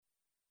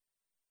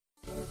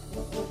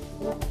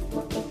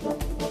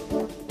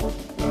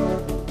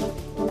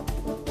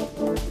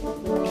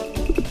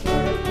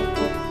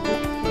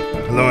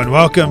Hello and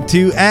welcome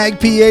to Ag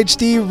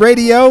PhD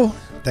Radio.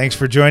 Thanks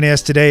for joining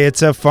us today.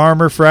 It's a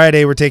Farmer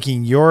Friday. We're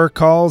taking your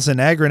calls and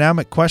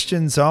agronomic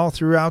questions all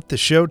throughout the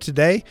show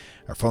today.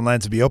 Our phone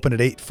lines will be open at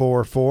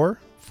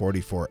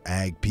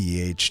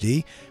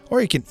 844-44-AG-PHD,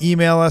 or you can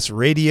email us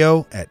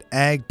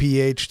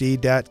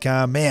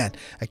radio@agphd.com. Man,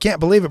 I can't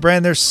believe it,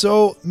 Brian. There's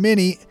so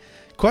many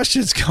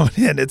questions coming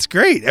in. It's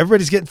great.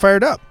 Everybody's getting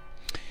fired up.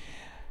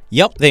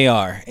 Yep, they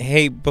are.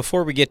 Hey,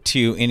 before we get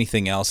to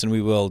anything else, and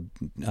we will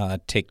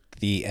take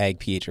the Ag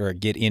PhD or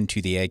get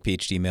into the Ag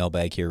PhD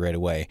mailbag here right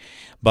away,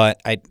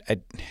 but I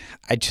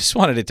just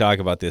wanted to talk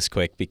about this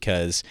quick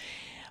because,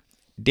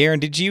 Darren,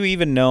 did you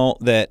even know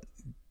that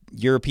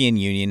European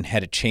Union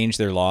had to change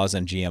their laws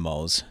on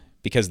GMOs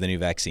because of the new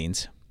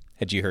vaccines?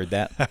 Had you heard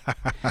that?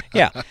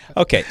 Yeah.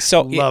 Okay.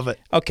 So Love it.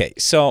 Okay.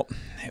 So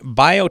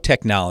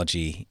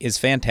biotechnology is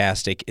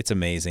fantastic. It's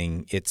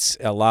amazing. It's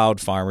allowed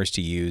farmers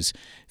to use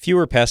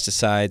fewer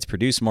pesticides,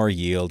 produce more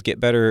yield, get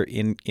better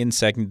in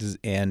insect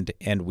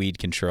and weed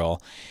control.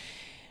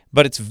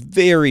 But it's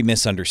very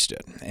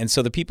misunderstood. And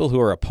so the people who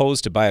are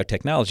opposed to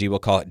biotechnology will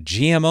call it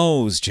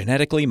GMOs,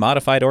 genetically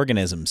modified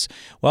organisms.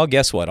 Well,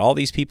 guess what? All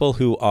these people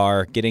who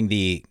are getting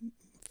the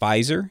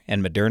Pfizer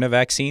and Moderna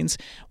vaccines,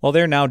 well,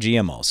 they're now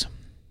GMOs.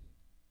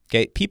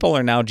 Okay, people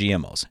are now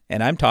GMOs,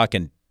 and I'm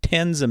talking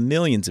tens of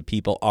millions of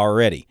people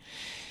already.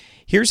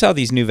 Here's how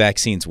these new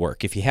vaccines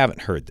work, if you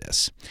haven't heard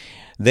this.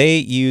 They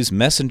use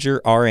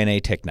messenger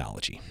RNA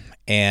technology,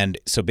 and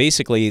so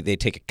basically they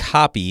take a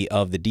copy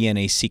of the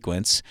DNA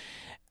sequence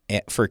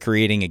for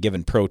creating a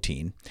given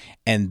protein,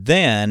 and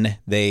then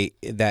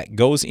that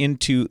goes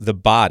into the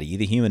body,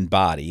 the human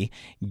body,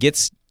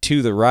 gets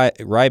to the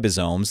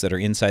ribosomes that are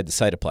inside the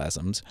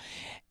cytoplasms.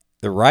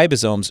 The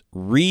ribosomes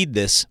read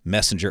this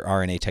messenger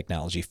RNA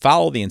technology,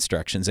 follow the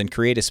instructions, and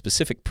create a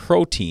specific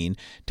protein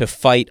to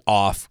fight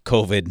off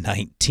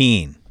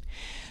COVID-19.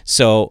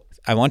 So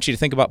I want you to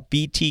think about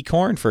BT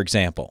corn, for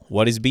example.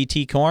 What is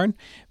BT corn?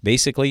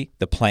 Basically,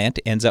 the plant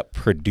ends up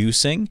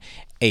producing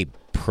a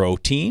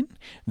protein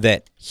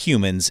that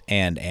humans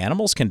and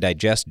animals can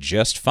digest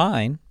just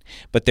fine,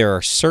 but there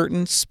are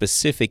certain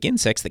specific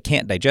insects that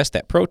can't digest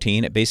that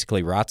protein. It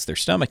basically rots their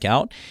stomach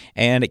out,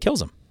 and it kills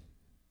them.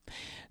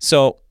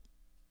 So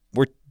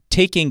we're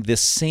taking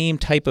this same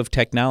type of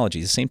technology,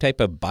 the same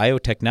type of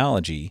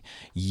biotechnology,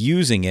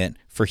 using it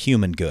for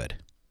human good.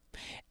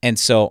 And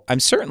so I'm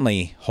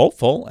certainly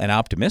hopeful and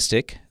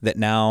optimistic that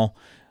now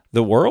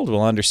the world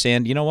will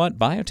understand, you know what,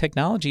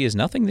 biotechnology is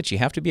nothing that you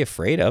have to be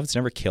afraid of. It's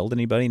never killed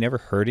anybody, never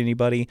hurt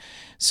anybody.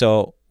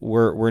 So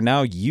we're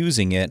now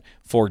using it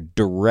for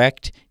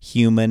direct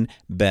human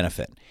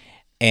benefit.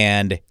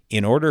 And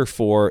in order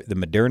for the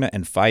Moderna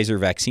and Pfizer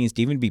vaccines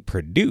to even be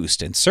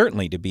produced, and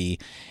certainly to be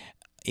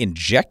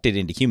injected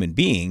into human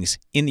beings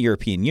in the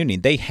European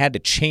Union, they had to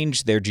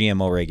change their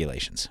GMO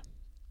regulations.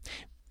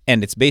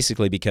 And it's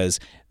basically because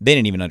they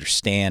didn't even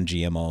understand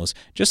GMOs,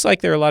 just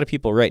like there are a lot of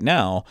people right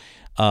now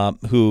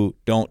who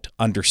don't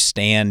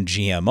understand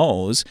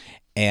GMOs,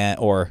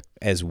 or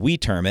as we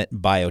term it,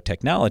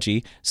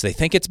 biotechnology. So they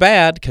think it's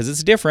bad because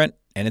it's different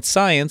and it's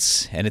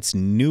science and it's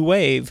new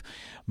wave.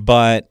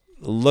 But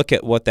look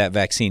at what that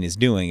vaccine is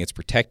doing. It's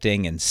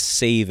protecting and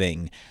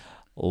saving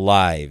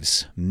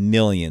lives,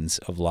 millions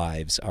of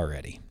lives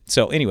already.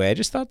 So anyway, I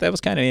just thought that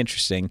was kind of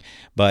interesting.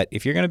 But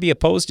if you're going to be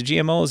opposed to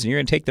GMOs and you're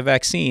going to take the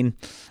vaccine,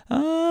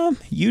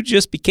 you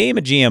just became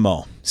a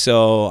GMO.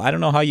 So I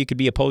don't know how you could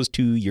be opposed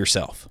to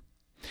yourself.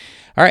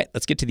 All right,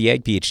 let's get to the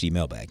Ag PhD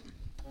mailbag.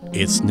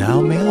 It's now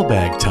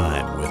mailbag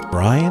time with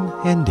Brian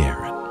and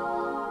Darren.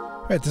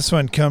 All right, this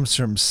one comes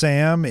from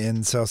Sam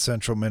in south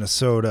central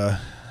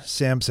Minnesota.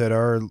 Sam said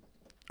our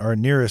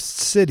nearest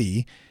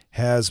city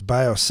has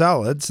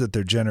biosolids that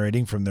they're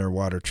generating from their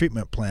water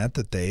treatment plant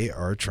that they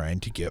are trying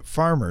to get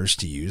farmers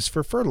to use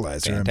for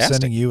fertilizer. Fantastic. I'm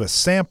sending you a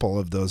sample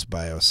of those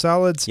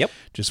biosolids. Yep.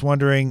 Just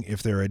wondering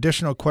if there are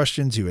additional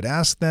questions you would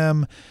ask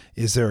them.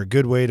 Is there a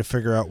good way to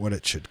figure out what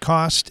it should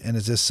cost? And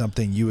is this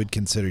something you would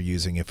consider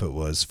using if it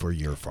was for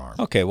your farm?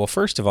 Okay, well,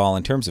 first of all,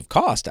 in terms of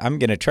cost, I'm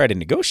going to try to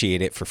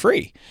negotiate it for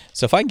free.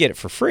 So if I can get it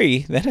for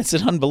free, then it's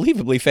an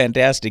unbelievably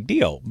fantastic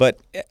deal. But,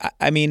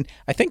 I mean,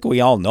 I think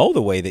we all know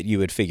the way that you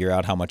would figure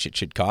out how much it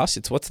should cost.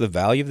 It's what's the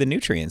value of the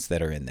nutrients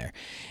that are in there.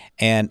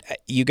 And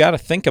you got to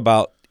think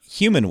about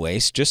human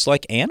waste just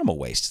like animal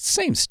waste. It's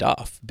the same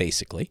stuff,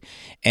 basically.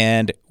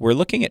 And we're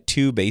looking at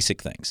two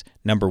basic things.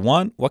 Number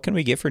one, what can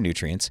we get for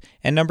nutrients?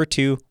 And number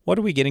two, what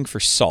are we getting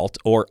for salt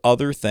or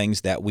other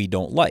things that we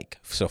don't like?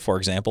 So, for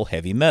example,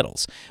 heavy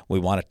metals. We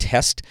want to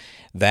test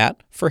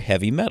that for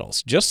heavy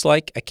metals. Just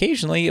like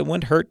occasionally it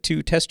wouldn't hurt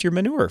to test your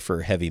manure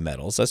for heavy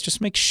metals. Let's just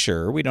make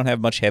sure we don't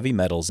have much heavy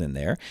metals in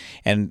there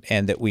and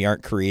that we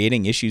aren't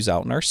creating issues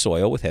out in our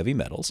soil with heavy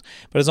metals.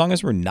 But as long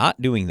as we're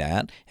not doing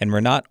that and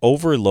we're not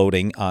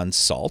overloading on on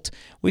salt,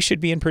 we should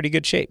be in pretty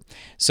good shape.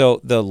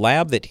 So the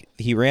lab that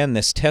he ran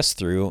this test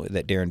through,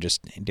 that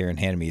Darren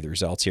handed me the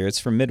results here, it's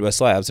from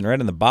Midwest Labs, and right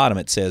on the bottom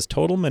it says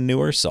total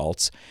manure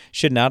salts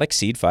should not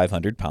exceed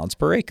 500 pounds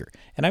per acre.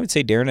 And I would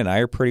say Darren and I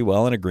are pretty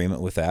well in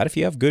agreement with that. If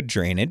you have good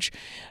drainage,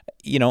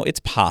 it's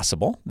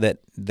possible that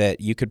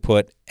you could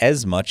put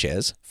as much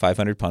as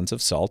 500 pounds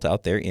of salt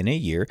out there in a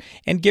year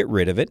and get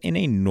rid of it in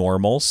a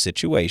normal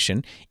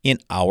situation in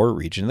our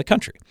region of the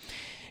country.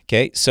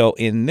 Okay, so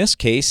in this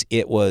case,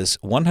 it was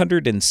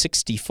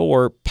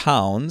 164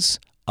 pounds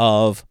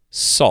of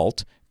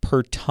salt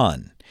per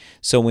ton.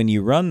 So when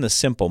you run the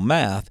simple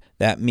math,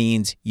 that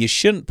means you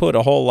shouldn't put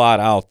a whole lot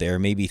out there,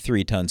 maybe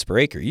 3 tons per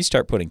acre. You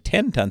start putting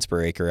 10 tons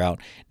per acre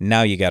out,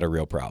 now you got a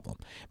real problem.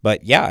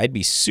 But yeah, I'd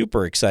be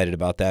super excited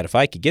about that if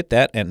I could get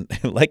that. And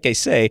like I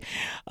say,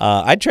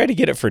 I'd try to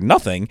get it for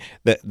nothing.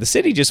 The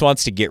city just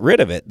wants to get rid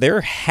of it.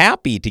 They're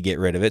happy to get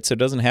rid of it, so it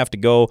doesn't have to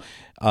go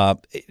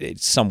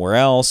somewhere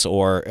else,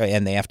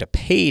 and they have to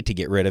pay to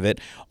get rid of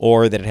it,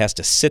 or that it has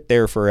to sit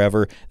there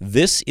forever.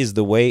 This is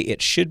the way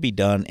it should be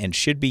done and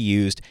should be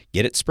used.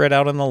 Get it spread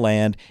out on the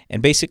land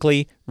and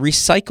basically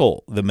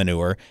recycle the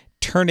manure,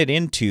 turn it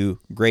into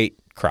great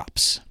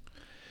crops.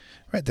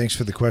 All right, thanks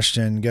for the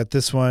question. Got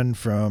this one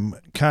from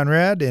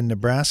Conrad in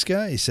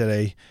Nebraska. He said,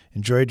 I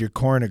enjoyed your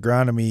corn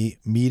agronomy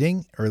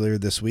meeting earlier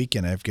this week,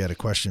 and I've got a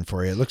question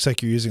for you. It looks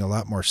like you're using a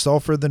lot more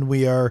sulfur than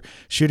we are,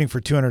 shooting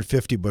for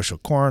 250 bushel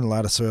corn. A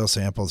lot of soil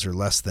samples are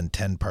less than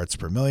 10 parts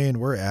per million.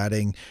 We're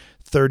adding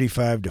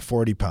 35 to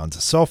 40 pounds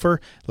of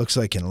sulfur. Looks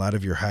like in a lot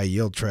of your high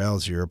yield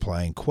trials, you're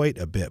applying quite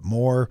a bit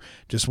more.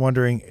 Just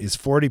wondering, is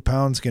 40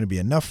 pounds going to be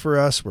enough for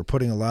us? We're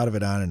putting a lot of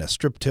it on in a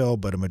strip till,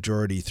 but a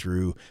majority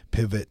through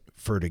pivot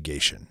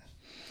fertigation.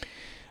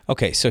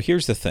 Okay, so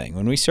here's the thing.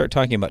 When we start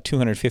talking about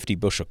 250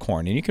 bushel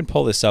corn, and you can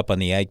pull this up on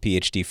the Ag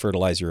PhD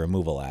fertilizer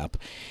removal app,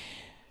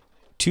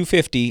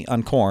 250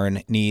 on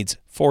corn needs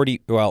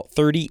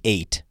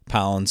 38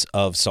 pounds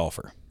of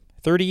sulfur.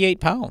 38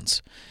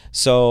 pounds.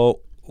 So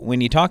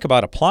when you talk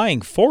about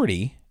applying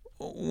 40,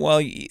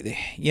 well,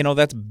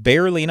 that's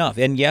barely enough.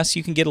 And yes,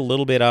 you can get a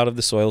little bit out of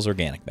the soil's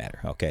organic matter.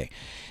 Okay,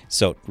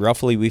 so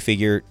roughly we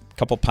figure a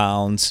couple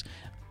pounds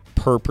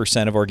per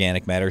percent of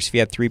organic matter. So if you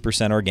had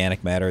 3%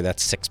 organic matter,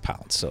 that's 6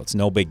 pounds. So it's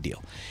no big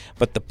deal.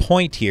 But the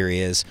point here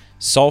is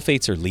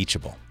sulfates are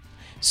leachable.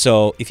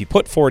 So if you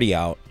put 40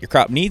 out, your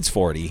crop needs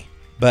 40,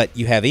 but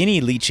you have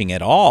any leaching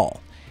at all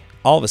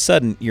of a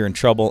sudden you're in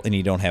trouble and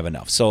you don't have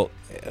enough. So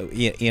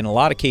in a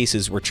lot of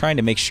cases, we're trying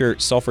to make sure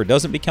sulfur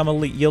doesn't become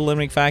a yield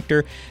limiting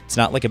factor. It's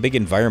not like a big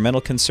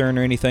environmental concern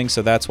or anything.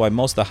 So that's why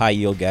most of the high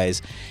yield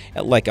guys,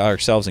 like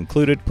ourselves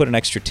included, put an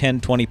extra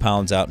 10, 20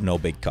 pounds out, no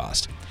big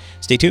cost.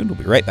 Stay tuned. We'll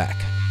be right back.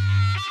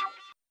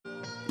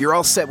 You're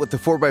all set with the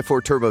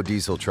 4x4 turbo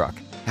diesel truck.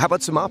 How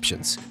about some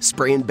options?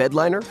 Spray and bed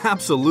liner?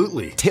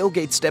 Absolutely.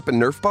 Tailgate step and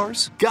Nerf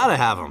bars? Gotta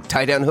have them.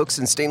 Tie-down hooks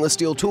and stainless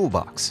steel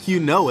toolbox? You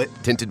know it.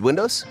 Tinted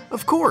windows?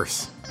 Of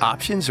course.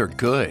 Options are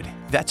good.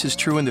 That's as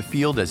true in the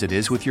field as it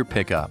is with your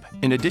pickup.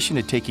 In addition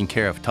to taking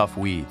care of tough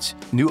weeds,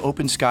 new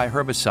Open Sky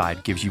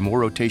herbicide gives you more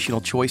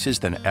rotational choices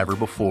than ever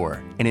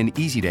before and an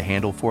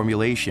easy-to-handle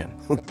formulation.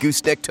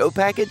 Gooseneck tow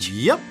package?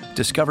 Yep.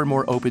 Discover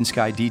more Open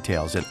Sky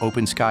details at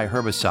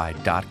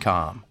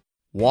OpenSkyHerbicide.com.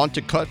 Want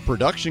to cut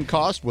production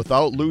costs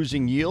without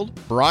losing yield?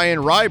 Brian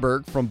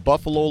Ryberg from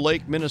Buffalo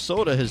Lake,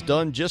 Minnesota has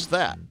done just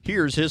that.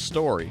 Here's his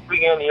story. We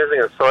began using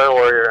a Soil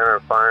Warrior on our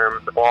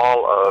farm the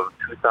fall of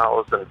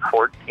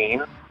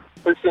 2014.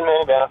 We've seen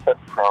many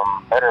benefits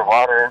from better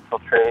water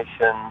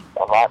infiltration,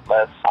 a lot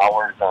less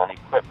hours on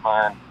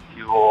equipment,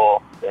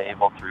 fuel, been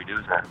able to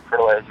reduce our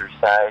fertilizer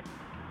side,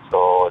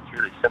 so it's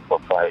really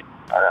simplified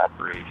our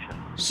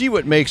operation. See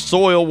what makes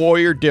Soil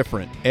Warrior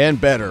different and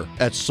better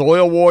at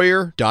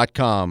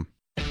SoilWarrior.com.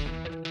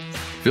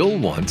 Fill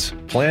once,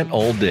 plant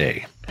all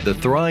day. The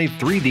Thrive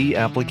 3D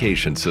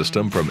application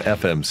system from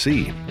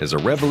FMC is a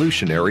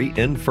revolutionary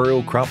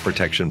in-furrow crop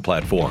protection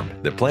platform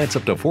that plants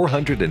up to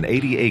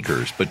 480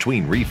 acres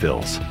between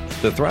refills.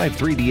 The Thrive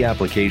 3D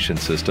application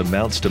system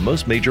mounts to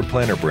most major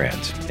planter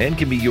brands and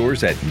can be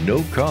yours at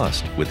no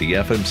cost with the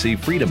FMC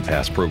Freedom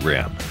Pass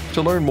program.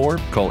 To learn more,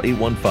 call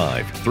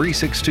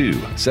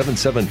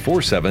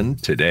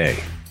 815-362-7747 today.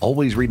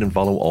 Always read and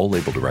follow all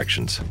label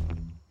directions.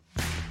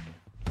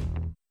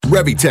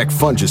 Revitec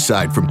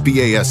fungicide from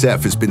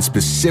BASF has been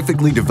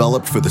specifically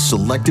developed for the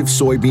selective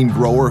soybean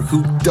grower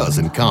who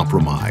doesn't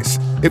compromise.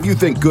 If you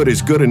think good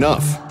is good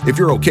enough, if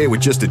you're okay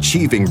with just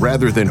achieving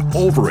rather than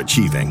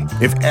overachieving,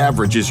 if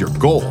average is your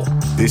goal,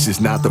 this is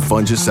not the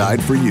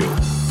fungicide for you.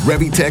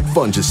 Revitec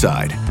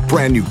fungicide,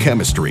 brand new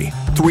chemistry,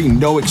 3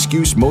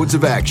 no-excuse modes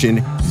of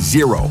action,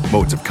 0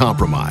 modes of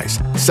compromise.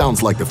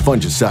 Sounds like the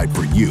fungicide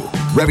for you.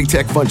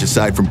 Revitec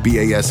fungicide from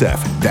BASF.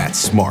 That's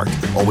smart.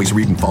 Always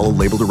read and follow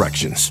label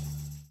directions.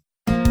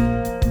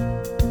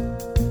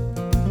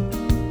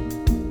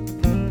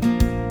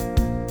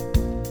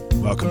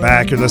 Welcome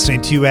back. You're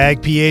listening to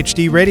Ag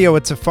PhD Radio.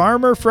 It's a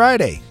Farmer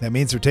Friday. That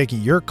means we're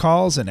taking your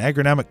calls and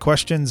agronomic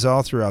questions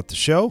all throughout the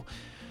show.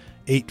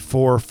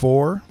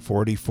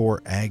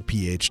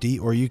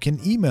 844-44-AG-PHD, or you can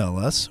email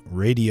us,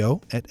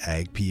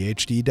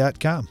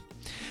 radio@agphd.com.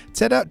 Let's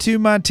head out to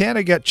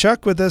Montana. Got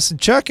Chuck with us. And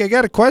Chuck, I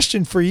got a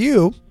question for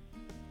you.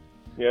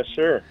 Yes,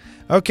 sir.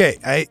 Okay,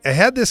 I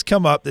had this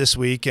come up this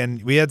week,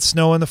 and we had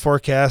snow in the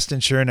forecast,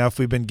 and sure enough,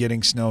 we've been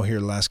getting snow here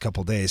the last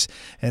couple of days.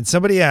 And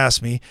somebody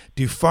asked me,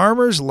 do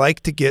farmers like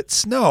to get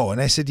snow?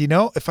 And I said,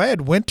 if I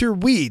had winter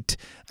wheat,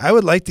 I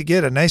would like to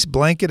get a nice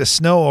blanket of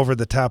snow over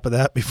the top of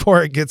that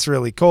before it gets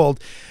really cold.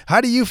 How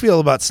do you feel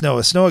about snow?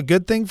 Is snow a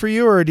good thing for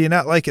you, or do you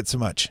not like it so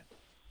much?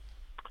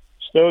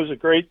 Snow is a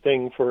great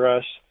thing for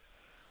us.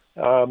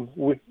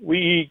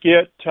 We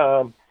get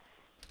some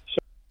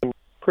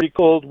pretty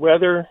cold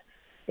weather,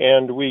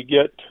 and we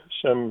get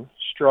some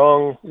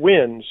strong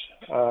winds.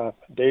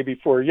 Day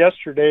before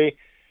yesterday,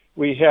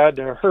 we had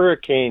a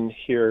hurricane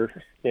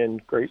here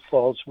in Great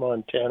Falls,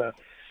 Montana,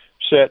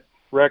 set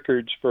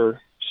records for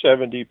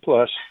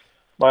 70-plus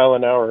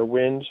mile-an-hour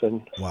winds.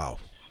 And wow!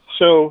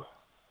 So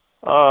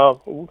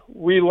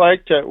we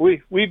like to.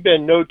 We've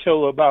been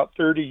no-till about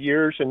 30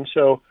 years, and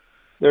so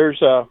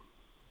there's a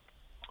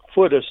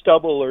foot of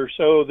stubble or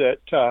so that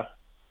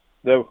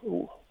the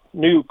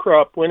new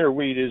crop winter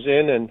wheat is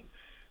in,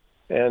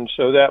 and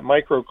so that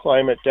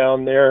microclimate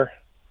down there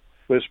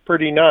was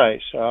pretty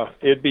nice.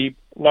 It'd be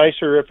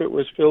nicer if it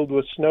was filled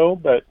with snow,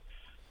 but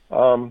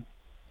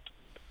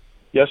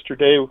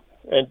yesterday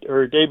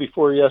or day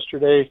before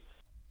yesterday,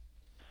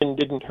 it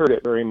didn't hurt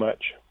it very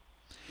much.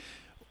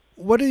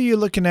 What are you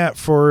looking at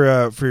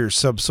for your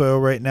subsoil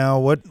right now?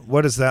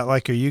 What is that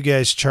like? Are you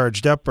guys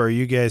charged up, or are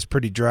you guys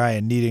pretty dry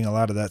and needing a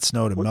lot of that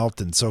snow to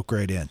melt and soak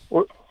right in?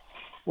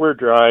 We're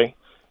dry.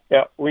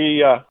 Yeah,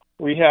 we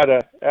had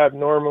a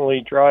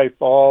abnormally dry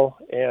fall,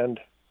 and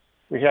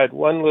we had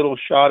one little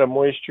shot of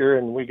moisture,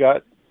 and we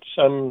got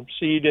some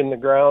seed in the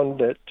ground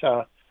that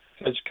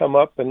has come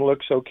up and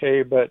looks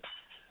okay, but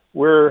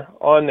we're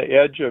on the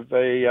edge of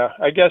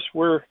I guess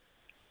we're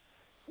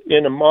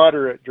in a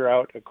moderate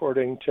drought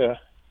according to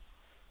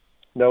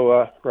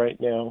NOAA right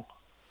now.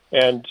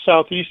 And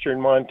southeastern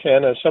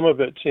Montana, some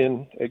of it's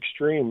in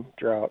extreme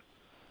drought.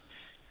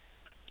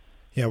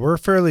 Yeah, we're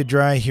fairly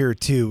dry here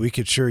too. We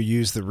could sure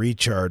use the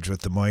recharge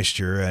with the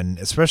moisture, and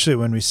especially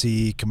when we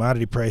see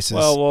commodity prices.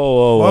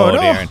 Whoa, no.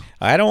 Darren.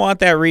 I don't want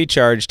that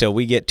recharge till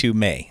we get to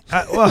May.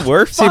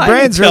 We're fine. See,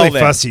 Brian's really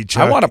then. fussy,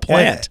 Chuck. I want to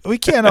plant. We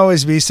can't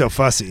always be so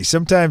fussy.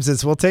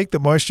 Sometimes we'll take the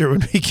moisture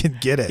when we can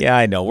get it. Yeah,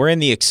 I know. We're in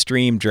the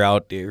extreme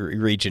drought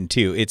region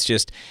too. It's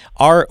just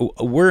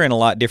we're in a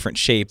lot different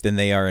shape than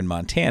they are in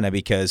Montana,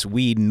 because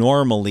we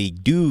normally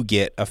do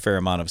get a fair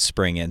amount of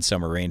spring and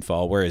summer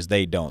rainfall, whereas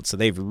they don't. So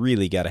they've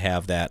really got to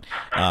have that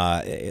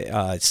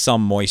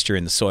some moisture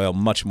in the soil,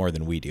 much more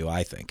than we do,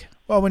 I think.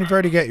 Well, when you've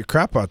already got your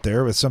crop out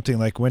there with something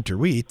like winter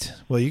wheat,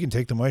 well, you can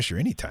take the moisture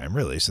anytime,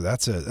 really. So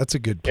that's a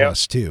good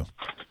plus too.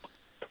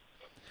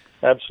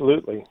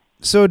 Absolutely.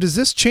 So does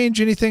this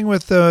change anything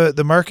with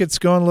the markets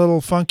going a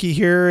little funky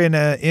here in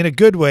a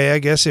good way, I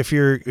guess, if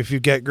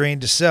you've got grain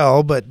to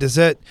sell? But does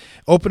that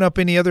open up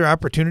any other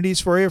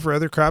opportunities for you for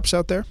other crops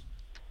out there?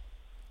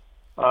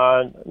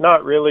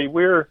 Not really.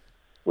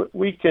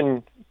 We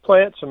can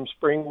plant some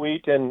spring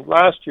wheat, and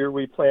last year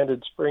we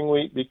planted spring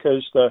wheat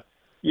because the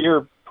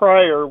year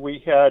prior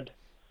we had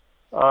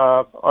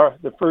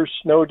the first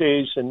snow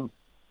days in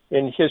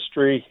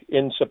history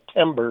in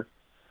September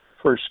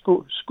for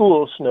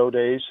school snow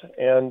days,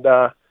 and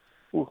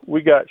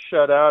we got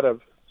shut out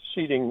of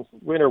seeding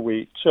winter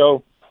wheat.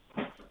 So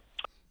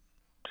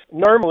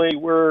normally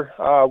we're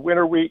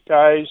winter wheat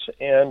guys,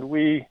 and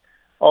we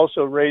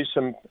also raise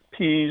some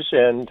peas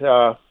and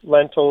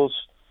lentils,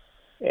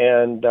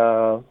 and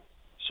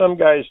some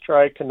guys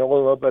try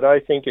canola, but I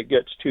think it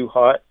gets too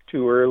hot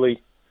too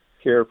early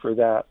here for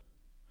that.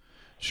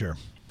 Sure.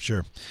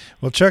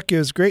 Well, Chuck, it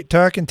was great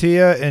talking to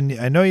you, and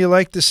I know you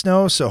like the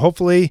snow, so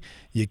hopefully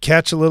you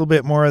catch a little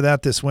bit more of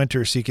that this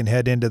winter so you can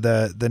head into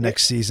the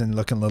next season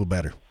looking a little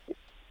better.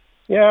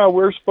 Yeah,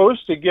 we're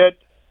supposed to get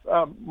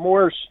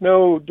more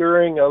snow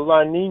during a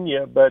La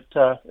Nina, but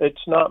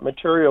it's not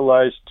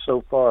materialized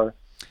so far.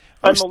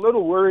 I'm a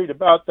little worried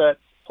about that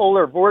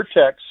polar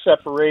vortex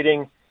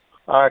separating,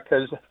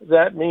 because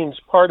that means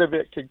part of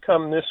it could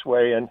come this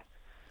way, and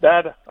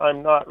that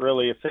I'm not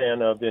really a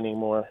fan of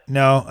anymore.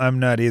 No, I'm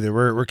not either.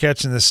 We're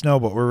catching the snow,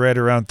 but we're right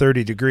around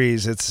 30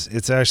 degrees.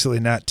 It's actually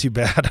not too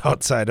bad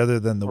outside other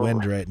than the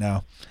wind right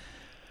now.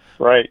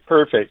 Right,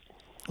 perfect.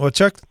 Well,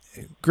 Chuck,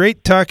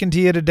 great talking to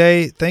you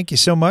today. Thank you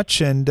so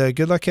much, and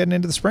good luck heading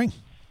into the spring.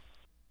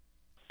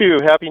 Thank you.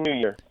 Happy New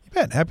Year. You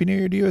bet. Happy New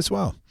Year to you as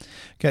well.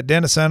 Got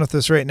Dennis on with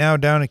us right now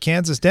down in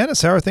Kansas.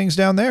 Dennis, how are things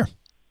down there?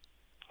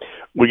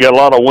 We got a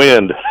lot of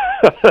wind.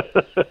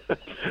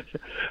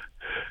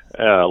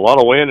 A lot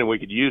of wind, and we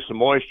could use some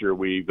moisture.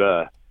 We've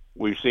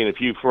seen a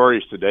few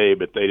flurries today,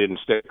 but they didn't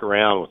stick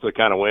around with the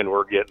kind of wind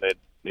we're getting.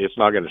 It's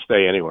not going to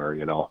stay anywhere,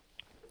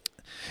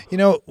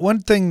 One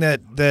thing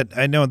that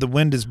I know the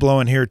wind is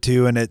blowing here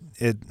too, and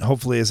it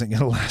hopefully isn't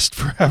going to last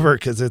forever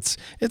because it's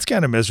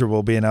kind of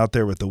miserable being out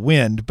there with the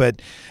wind.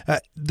 But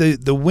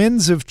the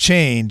winds of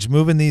change,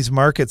 moving these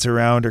markets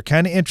around, are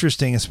kind of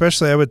interesting,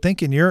 especially I would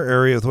think in your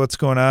area with what's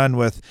going on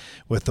with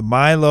the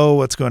milo,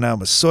 what's going on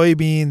with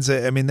soybeans.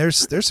 I mean,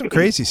 there's some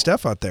crazy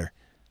stuff out there.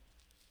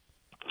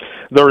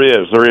 There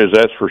is.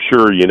 That's for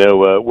sure.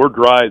 We're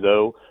dry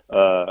though.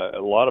 A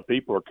lot of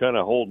people are kind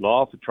of holding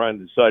off and trying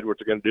to decide what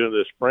they're going to do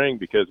this spring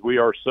because we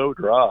are so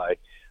dry.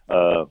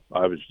 I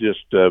was just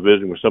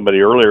visiting with somebody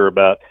earlier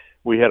about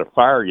we had a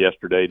fire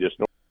yesterday just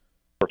north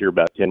here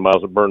about 10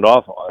 miles that burned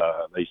off.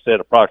 They said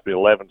approximately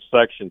 11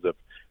 sections of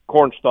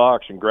corn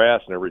stalks and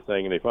grass and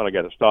everything, and they finally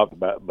got it stopped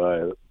by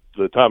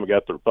the time we got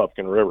to the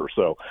Republican River.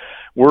 So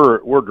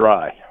we're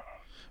dry.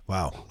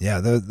 Wow. Yeah,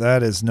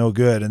 that is no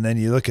good. And then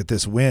you look at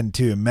this wind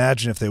too.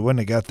 Imagine if they wouldn't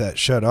have got that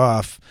shut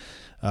off.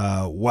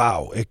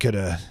 Wow, it could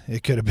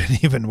have been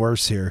even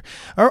worse here.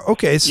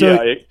 Okay,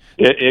 so yeah,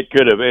 it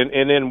could have,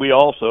 and then we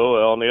also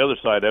on the other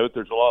side of it,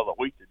 there's a lot of the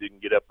wheat that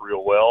didn't get up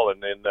real well,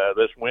 and then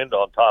this wind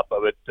on top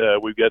of it,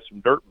 we've got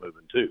some dirt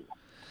moving too.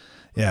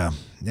 Yeah,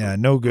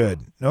 no good.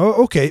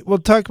 Oh, okay. Well,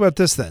 talk about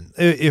this then.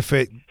 If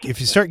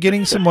you start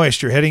getting some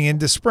moisture heading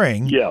into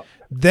spring, yeah.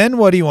 Then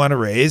what do you want to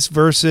raise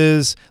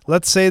versus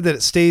let's say that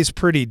it stays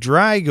pretty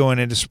dry going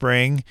into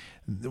spring?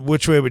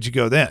 Which way would you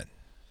go then?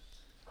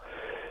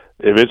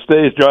 If it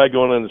stays dry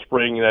going into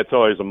spring, that's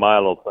always a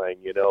milo thing.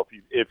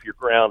 If your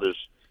ground is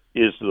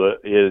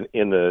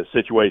in the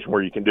situation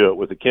where you can do it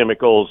with the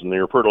chemicals and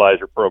your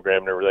fertilizer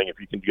program and everything, if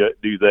you can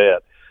do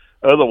that.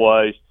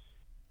 Otherwise,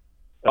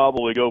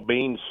 probably go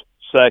beans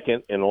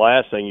second, and the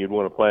last thing you'd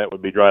want to plant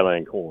would be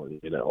dryland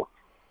corn.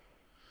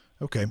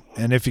 Okay,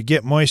 and if you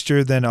get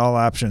moisture, then all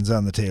options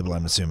on the table,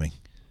 I'm assuming.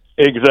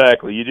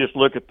 Exactly. You just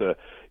look at the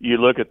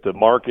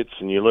markets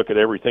and you look at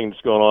everything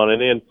that's going on,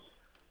 and then.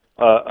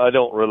 I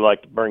don't really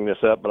like to bring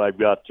this up, but I've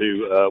got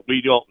to.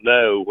 We don't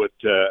know what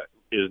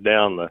is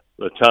down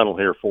the tunnel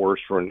here for us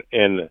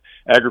and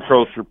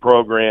agriculture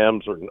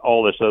programs and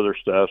all this other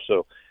stuff.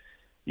 So,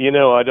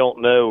 I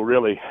don't know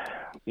really,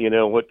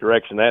 what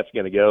direction that's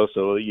going to go.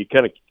 So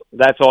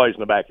that's always in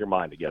the back of your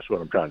mind, I guess,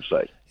 what I'm trying to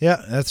say.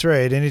 Yeah, that's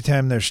right.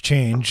 Anytime there's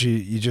change,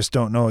 you just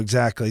don't know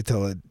exactly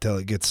till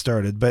it gets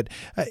started. But,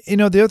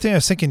 the other thing I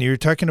was thinking, you were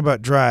talking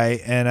about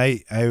dry, and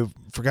I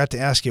forgot to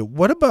ask you,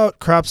 what about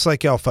crops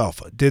like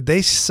alfalfa? Did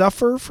they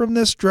suffer from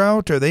this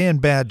drought? Are they in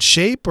bad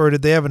shape, or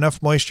did they have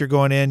enough moisture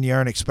going in? You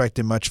aren't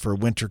expecting much for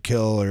winter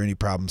kill or any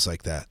problems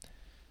like that?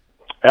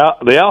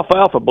 The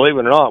alfalfa, believe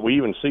it or not, we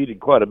even seeded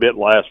quite a bit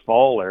last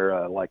fall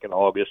there, like in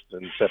August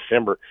and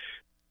September.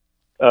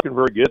 Looking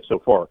very good so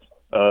far.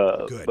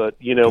 Good. But,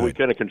 we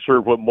kind of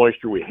conserved what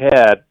moisture we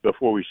had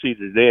before we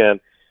seeded it in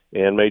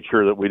and made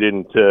sure that we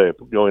didn't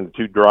go into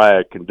too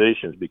dry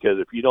conditions, because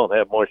if you don't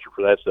have moisture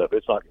for that stuff,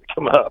 it's not going to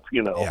come up,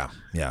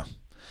 Yeah.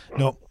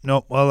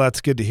 No. Well,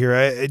 that's good to hear.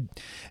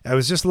 I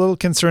was just a little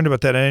concerned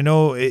about that. And I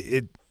know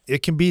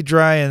it can be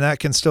dry and that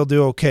can still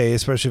do okay,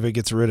 especially if it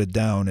gets rooted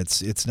down.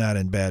 It's not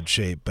in bad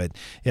shape. But,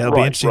 yeah, it'll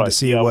be interesting to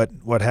see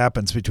what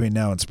happens between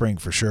now and spring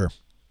for sure.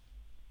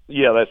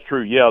 Yeah, that's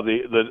true. Yeah,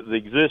 the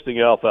existing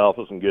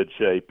alfalfa's in good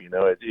shape.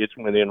 It's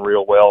went in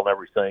real well and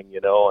everything,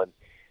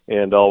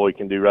 and all we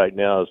can do right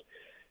now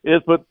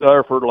is put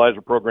our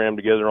fertilizer program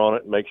together on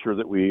it and make sure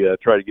that we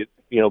try to get,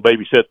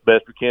 babysit the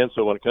best we can,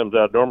 so when it comes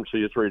out of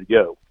dormancy, it's ready to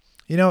go.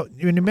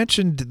 When you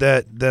mentioned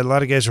that a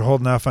lot of guys are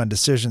holding off on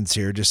decisions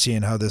here, just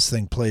seeing how this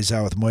thing plays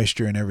out with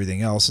moisture and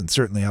everything else, and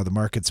certainly how the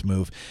markets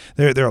move.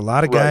 There are a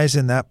lot of guys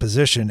in that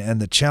position,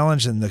 and the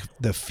challenge and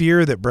the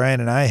fear that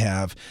Brian and I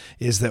have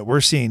is that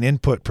we're seeing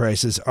input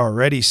prices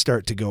already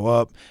start to go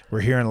up.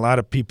 We're hearing a lot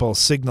of people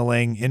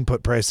signaling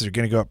input prices are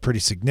going to go up pretty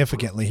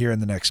significantly here in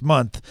the next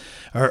month.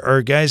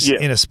 Are guys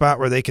in a spot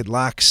where they could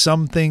lock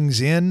some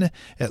things in,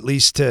 at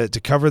least to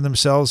cover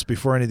themselves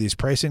before any of these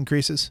price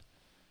increases?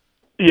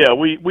 Yeah,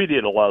 we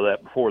did a lot of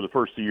that before the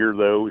first of the year,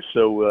 though.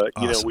 So,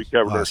 awesome. We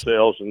covered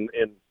ourselves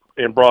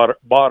and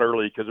bought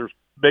early because there's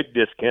big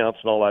discounts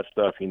and all that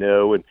stuff,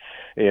 and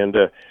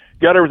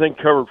got everything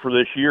covered for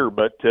this year.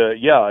 But,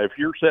 if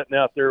you're sitting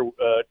out there,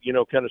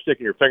 kind of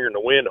sticking your finger in the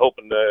wind,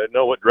 hoping to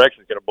know what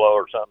direction it's going to blow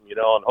or something,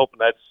 and hoping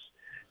that's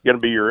going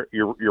to be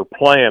your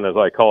plan, as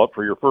I call it,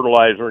 for your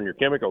fertilizer and your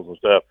chemicals and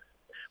stuff.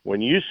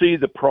 When you see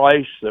the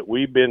price that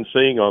we've been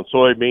seeing on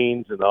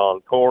soybeans and on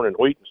corn and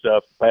wheat and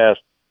stuff the past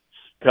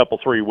couple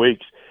 3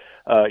 weeks,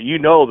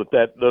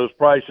 that those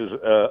prices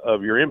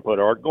of your input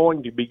are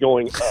going to be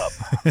going up.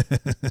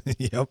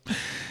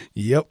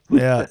 Yep.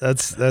 Yeah,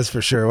 that's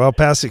for sure. Well,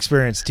 past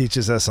experience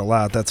teaches us a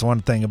lot. That's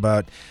one thing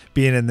about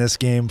being in this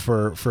game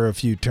for a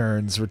few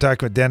turns. We're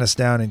talking with Dennis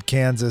down in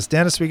Kansas.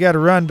 Dennis, we got to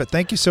run, but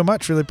thank you so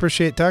much. Really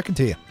appreciate talking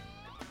to you.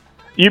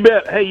 You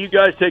bet. Hey, you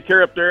guys take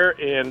care up there,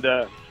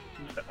 and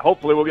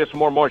hopefully we'll get some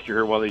more moisture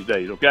here one of these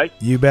days, okay?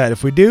 You bet.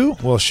 If we do,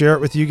 we'll share it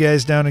with you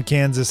guys down in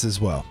Kansas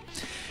as well.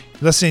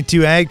 Listening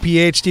to Ag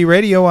PhD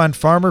Radio on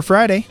Farmer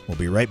Friday. We'll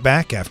be right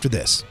back after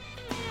this.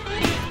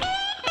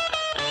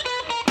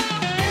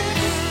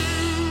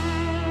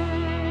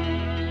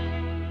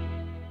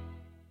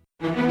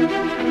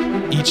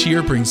 Each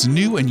year brings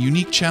new and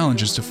unique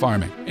challenges to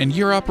farming, and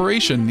your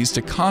operation needs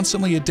to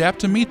constantly adapt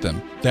to meet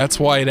them. That's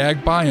why at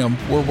AgBiome,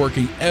 we're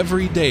working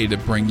every day to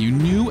bring you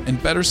new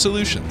and better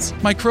solutions,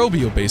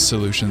 microbial-based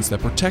solutions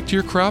that protect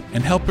your crop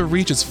and help it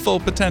reach its full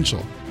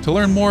potential. To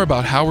learn more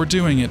about how we're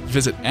doing it,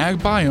 visit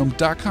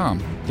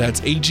agbiome.com.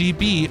 That's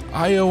AGBIOME.com.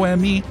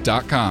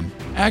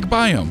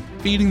 AgBiome,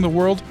 feeding the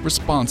world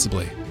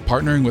responsibly,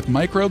 partnering with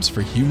microbes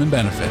for human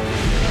benefit.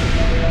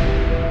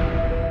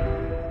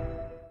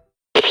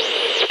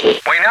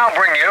 We now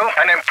bring you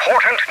an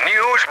important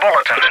news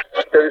bulletin.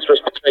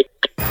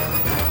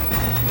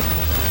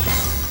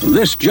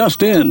 This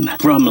just in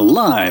from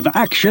Live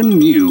Action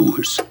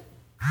News.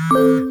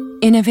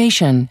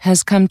 Innovation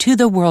has come to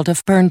the world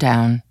of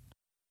burndown.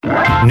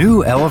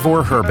 New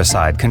Elevore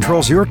herbicide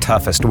controls your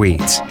toughest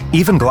weeds,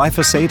 even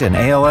glyphosate and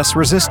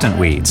ALS-resistant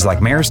weeds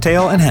like mare's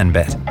tail and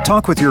henbit.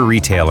 Talk with your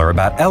retailer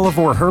about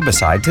Elevore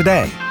herbicide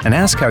today and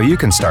ask how you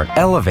can start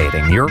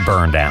elevating your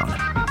burndown.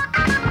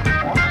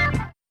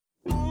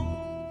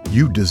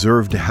 You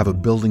deserve to have a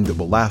building that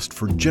will last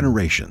for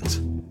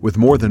generations. With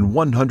more than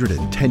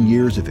 110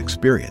 years of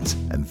experience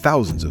and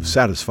thousands of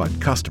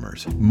satisfied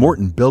customers,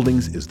 Morton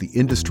Buildings is the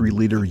industry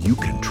leader you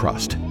can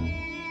trust.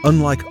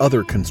 Unlike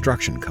other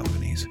construction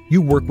companies,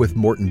 you work with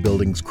Morton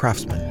Buildings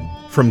craftsmen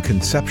from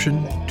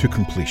conception to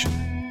completion.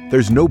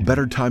 There's no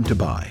better time to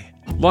buy.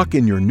 Lock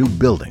in your new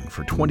building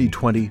for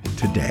 2020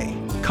 today.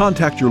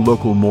 Contact your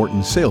local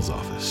Morton sales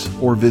office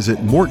or visit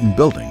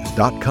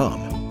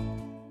mortonbuildings.com.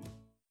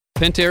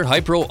 Pentair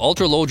Hi-Pro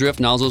Ultra Low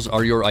Drift nozzles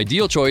are your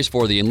ideal choice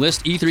for the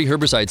Enlist E3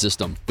 herbicide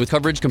system. With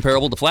coverage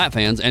comparable to flat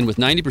fans and with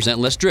 90%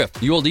 less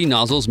drift, ULD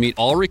nozzles meet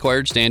all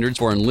required standards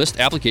for Enlist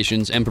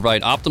applications and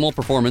provide optimal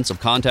performance of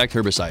contact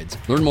herbicides.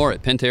 Learn more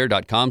at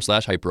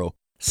pentair.com/Hi-Pro.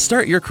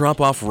 Start your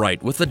crop off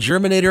right with the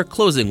Germinator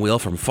closing wheel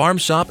from Farm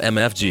Shop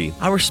MFG.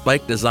 Our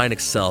spike design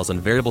excels on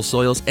variable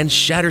soils and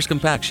shatters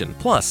compaction.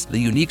 Plus, the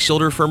unique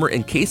shoulder firmer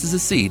encases a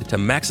seed to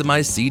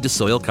maximize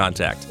seed-to-soil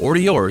contact.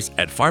 Order yours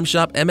at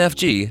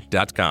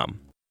farmshopmfg.com.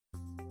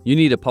 You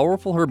need a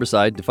powerful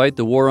herbicide to fight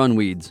the war on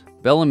weeds.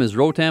 Bellum is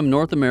Rotam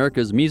North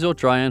America's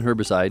mesotrione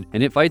herbicide,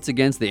 and it fights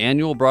against the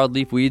annual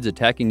broadleaf weeds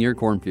attacking your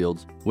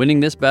cornfields. Winning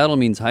this battle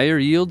means higher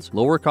yields,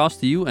 lower cost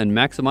to you, and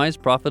maximized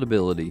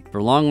profitability.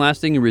 For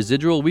long-lasting and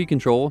residual weed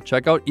control,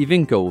 check out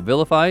Evinco,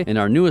 Vilify, and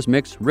our newest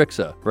mix,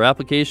 Rixa. For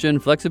application,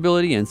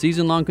 flexibility, and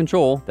season-long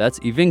control, that's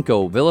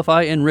Evinco,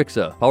 Vilify, and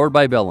Rixa, powered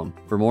by Bellum.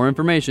 For more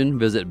information,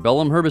 visit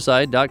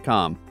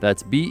bellumherbicide.com.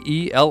 That's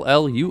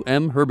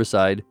BELLUM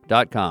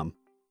herbicide.com.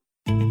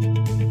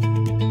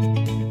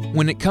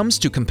 When it comes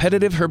to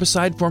competitive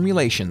herbicide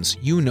formulations,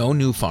 you know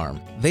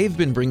Nufarm. They've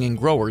been bringing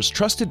growers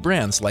trusted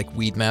brands like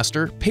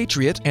Weedmaster,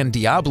 Patriot, and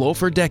Diablo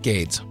for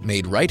decades,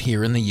 made right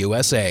here in the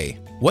USA.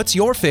 What's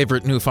your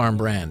favorite Nufarm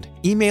brand?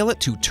 Email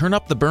it to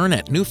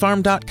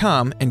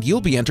turnupthebirn@nufarm.com and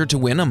you'll be entered to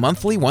win a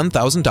monthly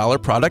 $1,000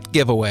 product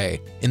giveaway.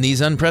 In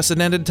these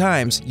unprecedented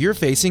times, you're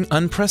facing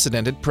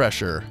unprecedented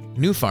pressure.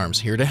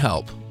 Nufarm's here to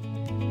help.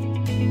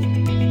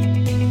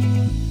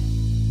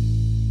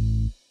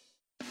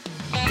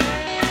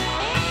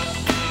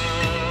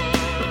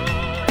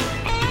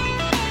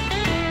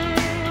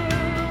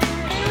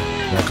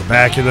 Welcome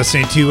back. You're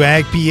listening to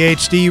Ag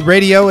PhD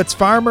Radio. It's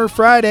Farmer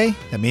Friday.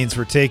 That means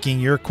we're taking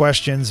your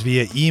questions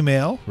via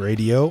email,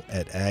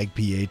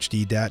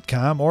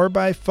 radio@agphd.com, or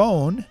by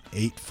phone,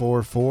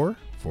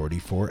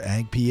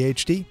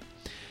 844-44-AG-PHD.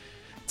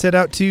 Let's head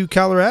out to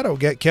Colorado. We'll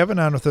get Kevin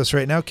on with us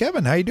right now.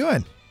 Kevin, how you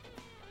doing?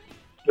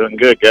 Doing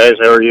good, guys.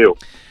 How are you?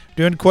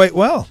 Doing quite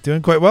well.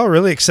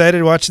 Really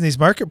excited watching these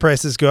market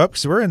prices go up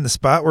because we're in the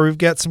spot where we've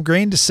got some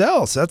grain to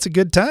sell, so that's a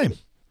good time.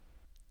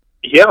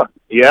 Yeah.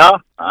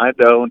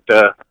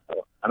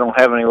 I don't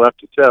have any left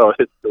to sell.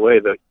 It's the way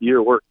the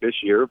year worked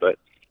this year, but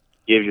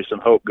gives you some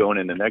hope going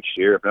into next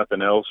year. If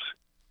nothing else,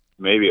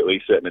 maybe at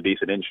least setting a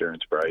decent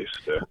insurance price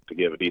to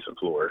give a decent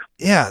floor.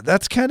 Yeah,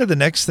 that's kind of the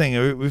next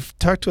thing. We've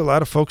talked to a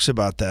lot of folks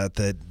about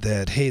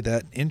that hey,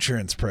 that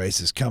insurance price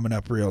is coming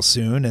up real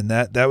soon, and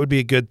that would be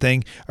a good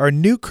thing. Are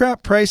new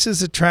crop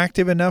prices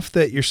attractive enough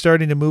that you're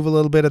starting to move a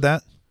little bit of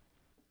that?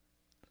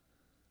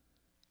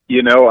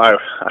 You know, I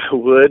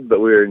would,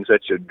 but we're in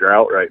such a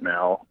drought right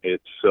now.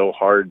 It's so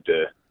hard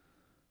to,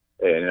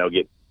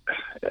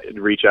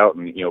 reach out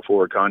and,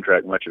 forward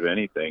contract much of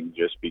anything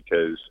just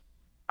because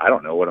I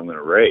don't know what I'm going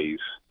to raise.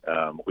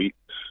 Our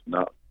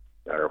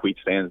wheat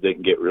stands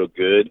didn't get real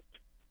good.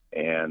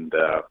 And,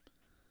 our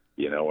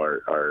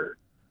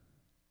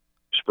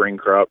spring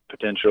crop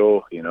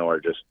potential, are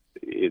just,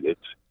 the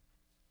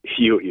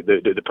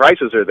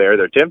prices are there,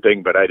 they're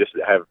tempting, but I just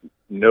have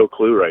no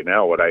clue right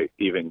now what I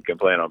even can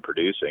plan on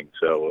producing.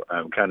 So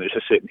I'm kind of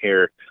just sitting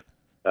here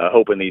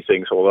hoping these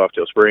things hold off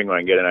till spring when I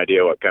can get an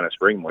idea what kind of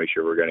spring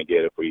moisture we're going to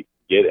get if we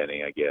get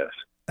any, I guess.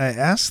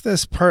 ask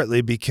this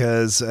partly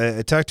because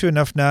I talk to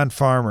enough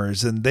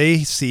non-farmers, and they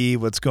see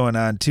what's going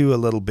on too a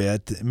little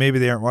bit. Maybe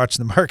they aren't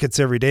watching the markets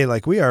every day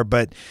like we are,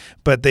 but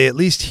they at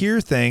least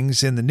hear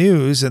things in the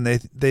news, and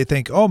they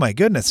think, oh my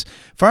goodness,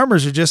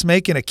 farmers are just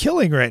making a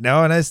killing right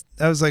now. And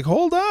I was like,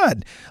 hold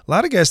on. A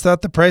lot of guys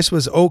thought the price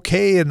was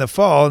okay in the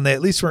fall, and they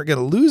at least weren't going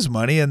to lose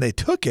money, and they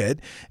took it.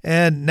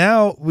 And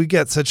now we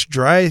got such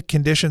dry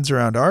conditions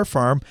around our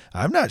farm.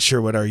 I'm not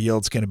sure what our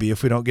yield's going to be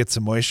if we don't get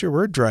some moisture.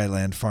 We're dry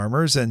land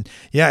farmers, and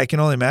yeah, I can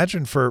only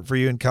imagine for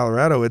you in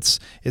Colorado, it's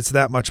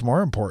that much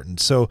more important.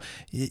 So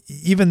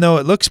even though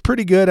it looks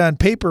pretty good on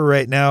paper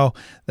right now,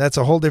 that's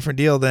a whole different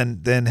deal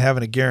than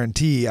having a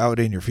guarantee out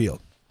in your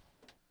field.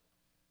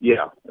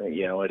 Yeah,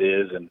 it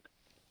is, and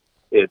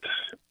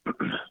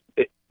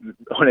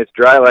when it's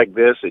dry like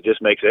this, it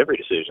just makes every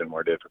decision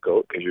more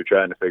difficult because you're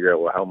trying to figure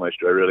out, well, how much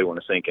do I really want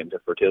to sink into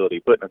fertility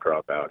putting a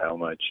crop out? How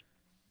much,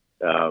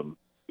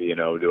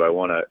 do I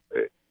want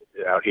to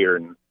out here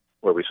in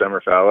where we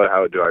summer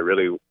fallow? Do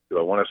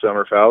I want to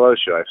summer fallow?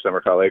 Should I have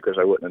summer fallow acres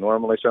I wouldn't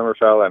normally summer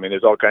fallow? I mean,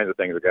 there's all kinds of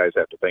things the guys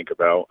have to think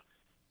about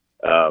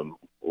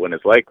when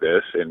it's like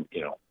this. And,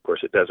 of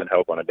course, it doesn't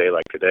help on a day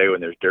like today when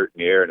there's dirt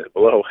in the air and it's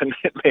below, and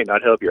it may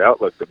not help your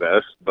outlook the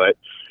best. But,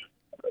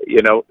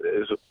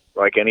 it's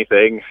like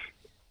anything,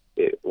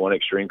 one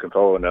extreme can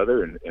follow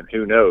another, and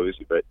who knows.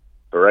 But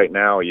for right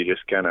now, you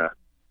just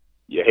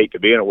you hate to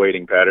be in a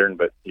waiting pattern,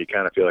 but you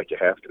kind of feel like you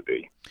have to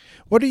be.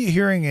 What are you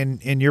hearing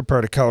in your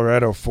part of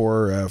Colorado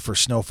for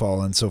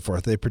snowfall and so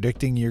forth? Are they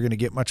predicting you're going to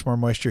get much more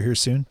moisture here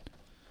soon?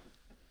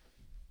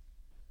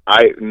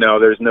 No,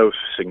 there's no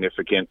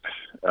significant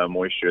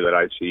moisture that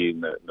I see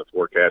in the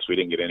forecast. We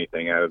didn't get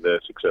anything out of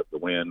this except the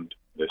wind,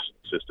 this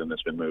system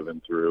that's been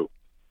moving through.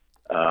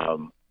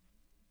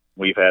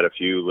 We've had a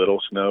few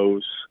little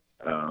snows,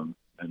 and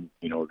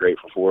we're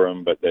grateful for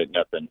them, but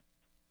nothing,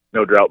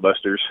 no drought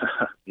busters,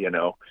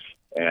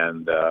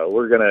 And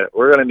we're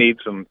gonna need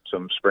some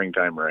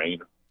springtime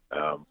rain,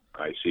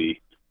 I see,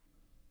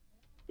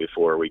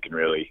 before we can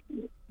really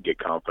get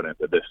confident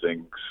that this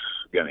thing's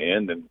gonna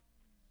end. And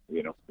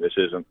this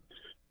isn't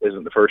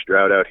the first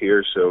drought out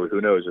here, so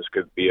who knows? This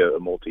could be a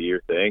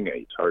multi-year thing.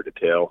 It's hard to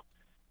tell.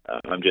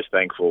 I'm just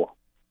thankful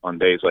on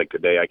days like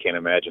today. I can't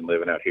imagine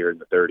living out here in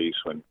the 30s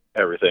when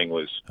everything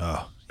was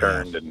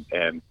turned,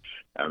 and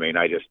I mean,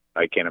 I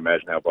can't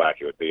imagine how black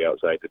it would be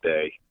outside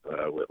today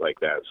with like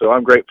that. So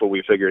I'm grateful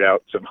we figured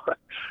out some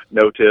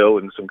no-till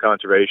and some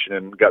conservation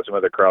and got some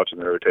other crops in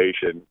the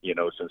rotation,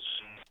 since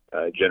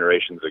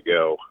generations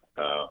ago.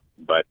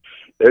 But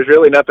there's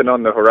really nothing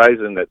on the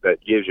horizon that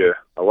gives you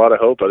a lot of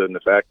hope other than the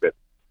fact that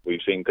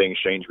we've seen things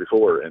change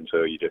before. And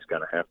so you just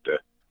kind of have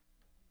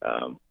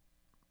to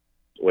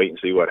wait and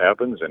see what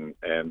happens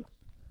and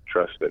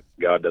trust that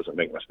God doesn't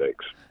make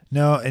mistakes.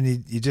 No, and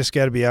you just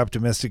got to be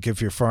optimistic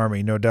if you're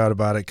farming, no doubt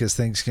about it, because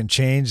things can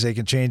change. They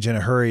can change in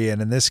a hurry,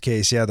 and in this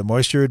case, the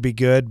moisture would be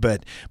good.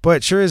 But boy,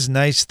 it sure is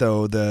nice,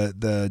 though,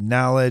 the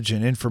knowledge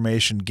and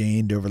information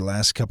gained over the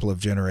last couple of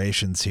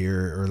generations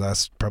here, or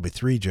last probably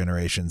 3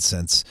 generations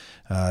since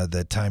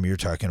the time you're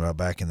talking about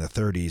back in the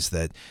 30s,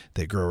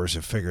 that growers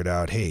have figured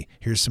out, hey,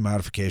 here's some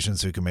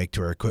modifications we can make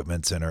to our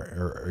equipment and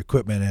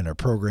our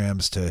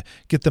programs to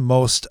get the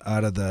most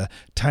out of the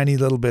tiny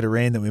little bit of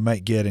rain that we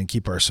might get and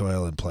keep our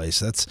soil in place.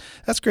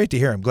 That's great to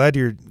hear. I'm glad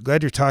you're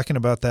talking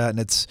about that, and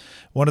it's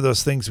one of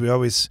those things we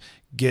always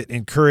get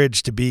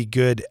encouraged to be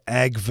good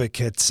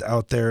advocates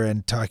out there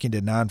and talking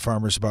to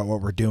non-farmers about what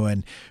we're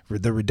doing.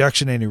 The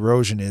reduction in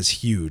erosion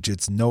is huge.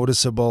 It's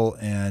noticeable,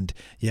 and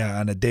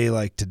on a day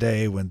like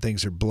today when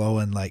things are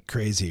blowing like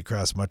crazy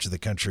across much of the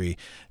country,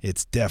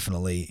 it's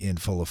definitely in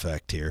full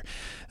effect here.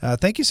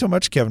 Thank you so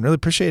much, Kevin. Really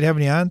appreciate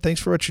having you on. Thanks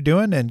for what you're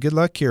doing, and good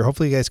luck here.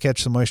 Hopefully you guys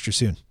catch some moisture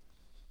soon.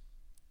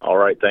 All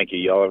right. Thank you.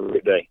 Y'all have a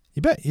great day.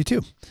 You bet. You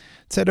too.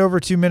 Let's head over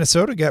to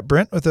Minnesota. Got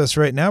Brent with us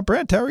right now.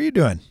 Brent, how are you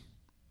doing?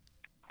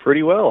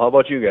 Pretty well. How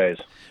about you guys?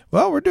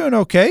 Well, we're doing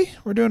okay.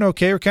 We're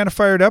kind of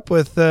fired up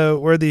with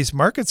where these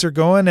markets are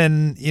going.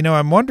 And,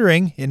 I'm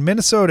wondering, in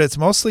Minnesota, it's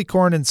mostly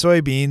corn and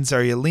soybeans.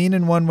 Are you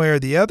leaning one way or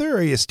the other, or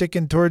are you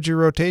sticking towards your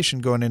rotation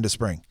going into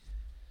spring?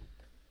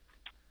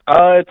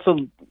 That's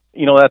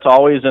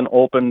always an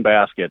open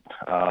basket.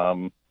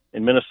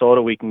 In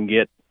Minnesota, we can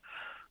get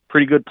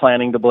pretty good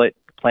planting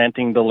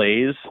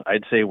delays.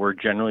 I'd say we're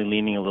generally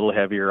leaning a little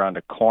heavier onto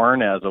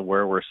corn as of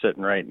where we're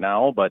sitting right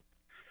now, but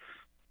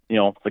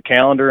the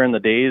calendar and the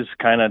days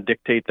kind of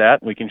dictate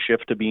that. We can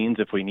shift to beans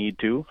if we need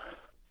to.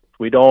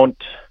 We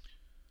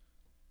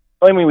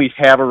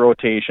have a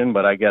rotation,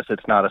 but I guess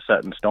it's not a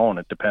set in stone.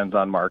 It depends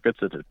on markets.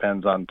 It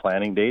depends on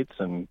planting dates.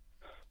 And,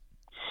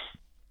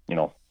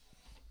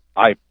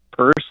 I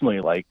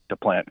personally like to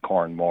plant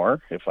corn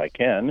more if I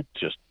can. It's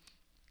just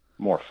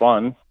more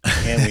fun,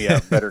 and we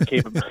have better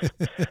capability.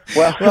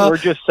 Well, we're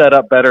just set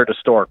up better to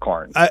store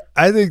corn.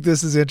 I think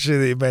this is interesting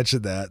that you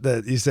mentioned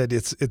that you said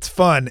it's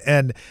fun.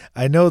 And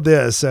I know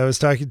this. I was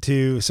talking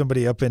to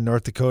somebody up in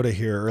North Dakota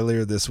here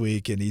earlier this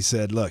week, and he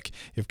said, look,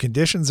 if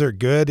conditions are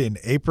good in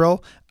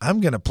April, I'm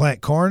going to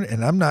plant corn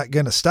and I'm not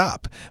going to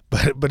stop.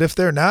 But if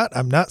they're not,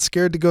 I'm not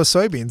scared to go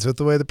soybeans with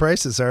the way the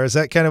prices are. Is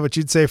that kind of what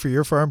you'd say for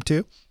your farm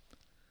too?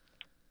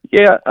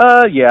 Yeah.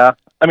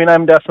 I mean,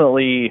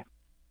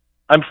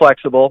 I'm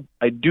flexible.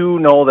 I do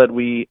know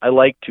that I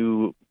like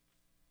to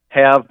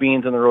have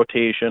beans in the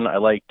rotation. I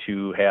like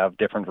to have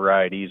different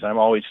varieties. I'm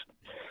always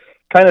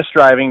kind of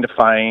striving to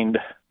find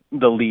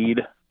the lead,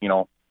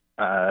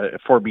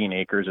 for bean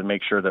acres and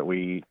make sure that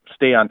we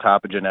stay on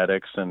top of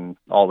genetics and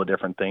all the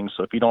different things.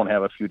 So if you don't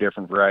have a few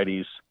different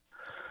varieties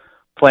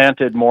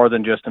planted more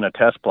than just in a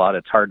test plot,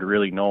 it's hard to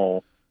really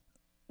know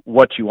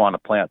what you want to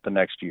plant the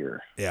next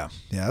year. Yeah,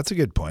 that's a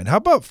good point. How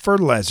about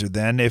fertilizer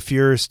then? If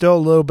you're still a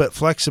little bit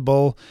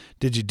flexible,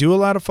 did you do a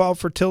lot of fall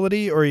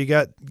fertility, or you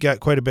got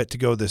quite a bit to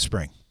go this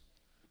spring?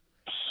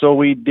 So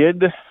we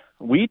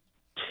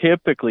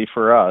typically,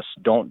 for us,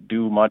 don't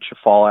do much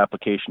fall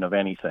application of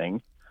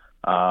anything.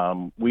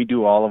 We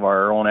do all of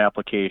our own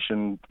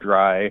application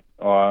dry,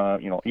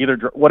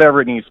 either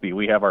whatever it needs to be.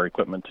 We have our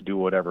equipment to do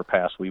whatever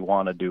pass we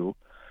want to do.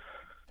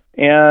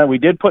 And we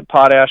did put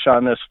potash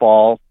on this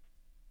fall.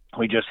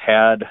 We just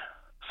had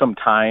some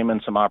time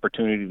and some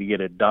opportunity to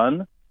get it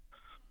done.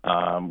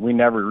 We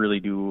never really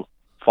do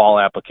fall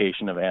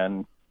application of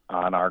N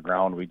on our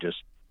ground.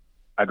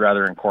 I'd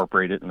rather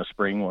incorporate it in the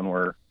spring when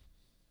we're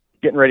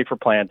getting ready for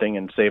planting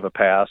and save a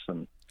pass.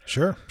 And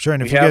Sure.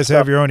 And if you guys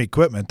have your own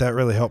equipment, that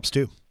really helps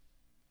too.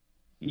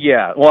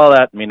 Yeah. Well,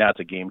 that's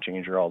a game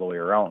changer all the way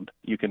around.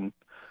 You can,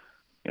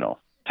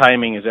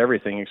 timing is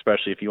everything,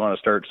 especially if you want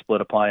to start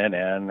split applying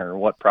N or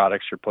what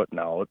products you're putting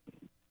out.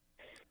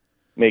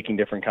 Making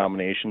different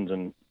combinations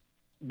and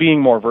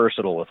being more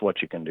versatile with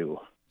what you can do.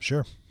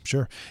 Sure.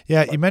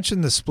 Yeah, you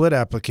mentioned the split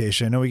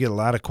application. I know we get a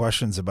lot of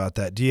questions about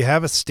that. Do you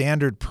have a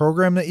standard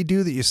program that you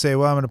do that you say,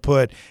 well, I'm going to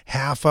put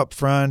half up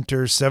front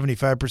or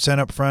 75%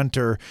 up front,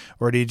 or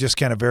do you just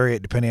kind of vary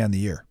it depending on the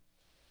year?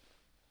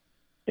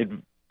 It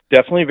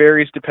definitely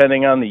varies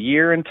depending on the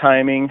year and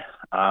timing.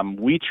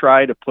 We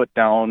try to put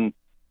down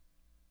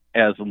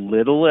as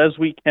little as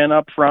we can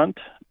up front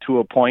to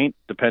a point,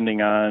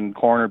 depending on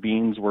corn or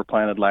beans were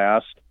planted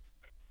last,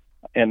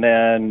 and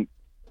then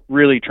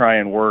really try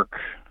and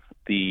work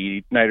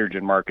the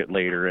nitrogen market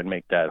later and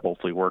make that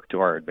hopefully work to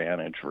our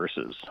advantage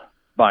versus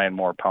buying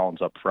more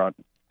pounds up front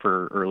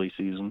for early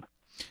season.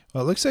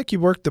 Well, it looks like you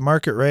worked the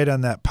market right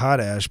on that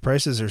potash.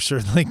 Prices are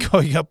certainly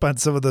going up on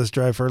some of those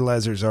dry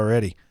fertilizers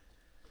already.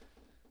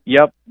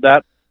 Yep,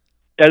 that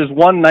is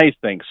one nice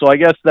thing. So I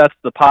guess that's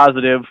the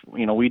positive.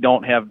 We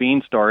don't have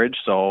bean storage,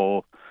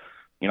 so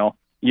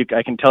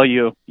I can tell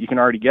you can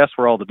already guess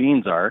where all the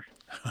beans are.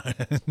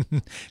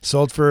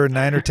 Sold for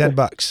 $9 or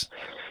 $10.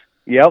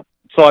 Yep.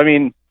 So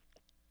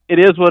it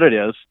is what it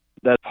is.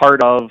 That's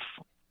part of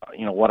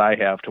what I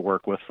have to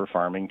work with for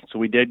farming. So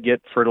we did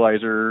get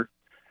fertilizer.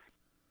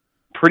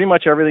 Pretty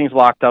much everything's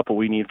locked up what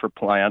we need for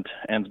plant,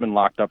 and it's been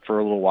locked up for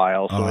a little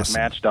while. So Awesome. It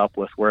matched up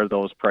with where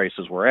those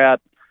prices were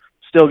at.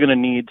 Still going to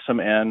need some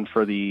N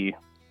for the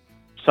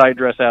side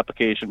dress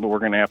application, but we're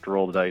going to have to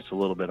roll the dice a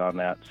little bit on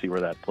that, see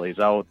where that plays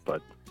out.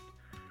 But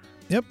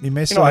yep, you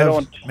may still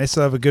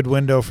have a good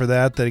window for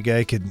that a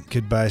guy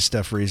could buy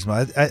stuff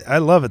reasonable. I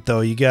love it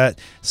though. You got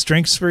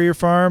strengths for your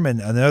farm and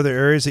the other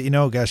areas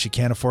that gosh, you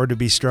can't afford to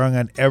be strong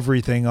on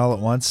everything all at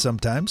once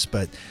sometimes,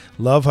 but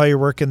love how you're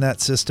working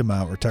that system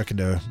out. We're talking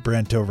to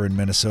Brent over in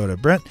Minnesota.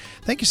 Brent,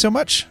 thank you so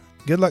much.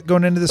 Good luck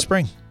going into the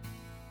spring.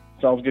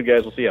 Sounds good,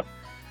 guys. We'll see you.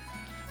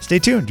 Stay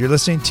tuned. You're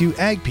listening to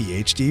Ag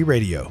PhD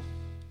Radio.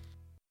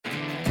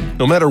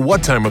 No matter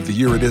what time of the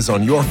year it is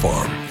on your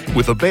farm,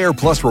 with a Bayer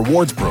Plus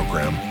Rewards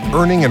program,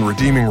 earning and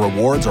redeeming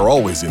rewards are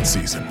always in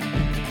season.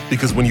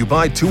 Because when you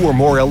buy 2 or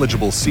more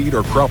eligible seed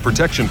or crop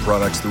protection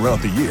products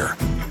throughout the year,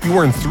 you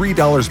earn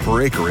 $3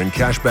 per acre in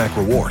cashback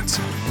rewards.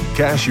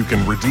 Cash you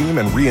can redeem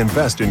and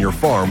reinvest in your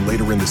farm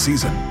later in the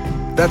season.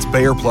 That's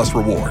Bayer Plus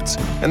Rewards,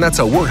 and that's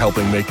how we're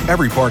helping make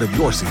every part of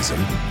your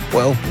season,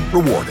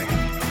 rewarding.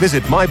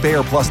 Visit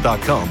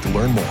mybayerplus.com to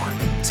learn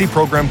more. See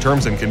program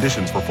terms and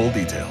conditions for full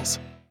details.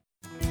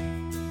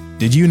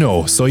 Did you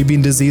know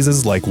soybean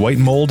diseases like white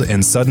mold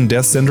and sudden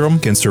death syndrome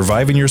can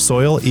survive in your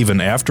soil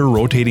even after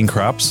rotating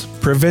crops?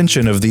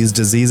 Prevention of these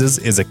diseases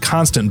is a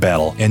constant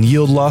battle, and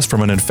yield loss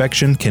from an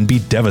infection can be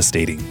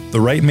devastating.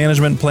 The right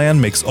management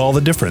plan makes all the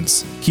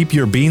difference. Keep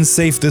your beans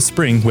safe this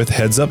spring with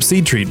Heads Up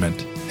Seed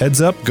Treatment. Heads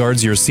Up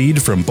guards your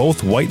seed from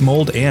both white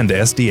mold and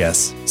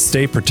SDS.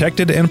 Stay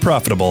protected and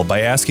profitable by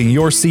asking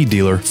your seed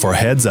dealer for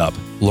Heads Up.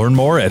 Learn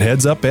more at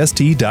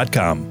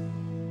headsupst.com.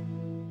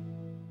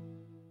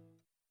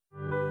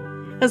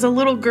 As a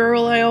little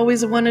girl, I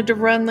always wanted to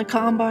run the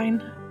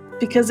combine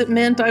because it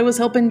meant I was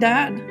helping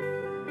Dad.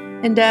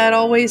 And Dad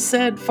always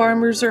said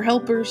farmers are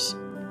helpers.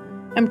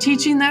 I'm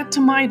teaching that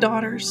to my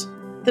daughters,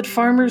 that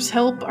farmers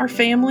help our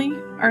family,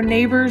 our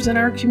neighbors, and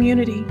our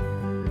community.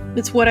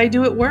 It's what I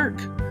do at work.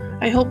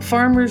 I help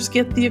farmers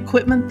get the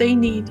equipment they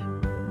need.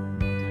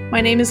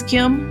 My name is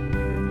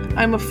Kim.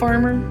 I'm a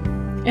farmer,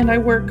 and I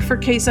work for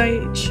Case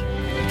IH.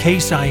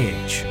 Case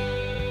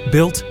IH,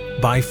 built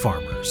by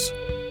farmers.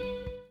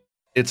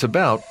 It's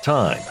about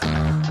time.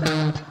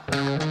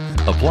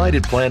 Applied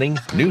at planting,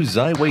 new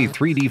Xyway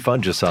 3D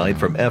fungicide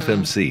from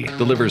FMC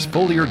delivers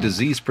foliar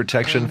disease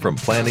protection from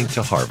planting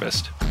to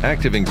harvest.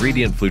 Active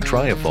ingredient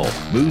flutriafol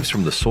moves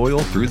from the soil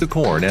through the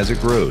corn as it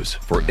grows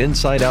for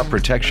inside-out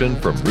protection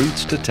from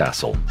roots to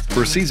tassel.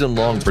 For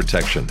season-long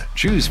protection,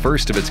 choose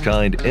first of its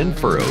kind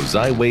In-Furrow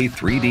Xyway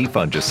 3D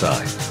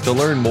fungicide. To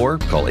learn more,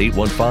 call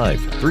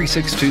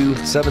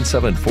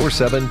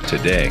 815-362-7747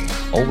 today.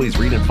 Always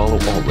read and follow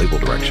all label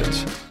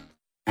directions.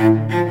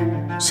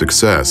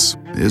 Success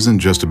isn't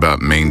just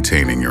about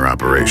maintaining your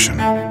operation,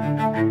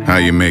 how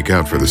you make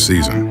out for the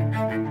season,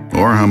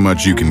 or how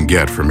much you can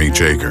get from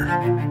each acre.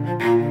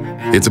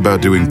 It's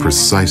about doing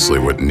precisely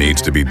what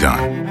needs to be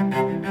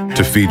done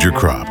to feed your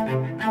crop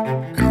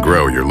and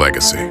grow your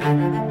legacy,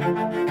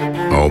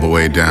 all the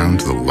way down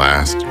to the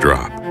last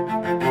drop.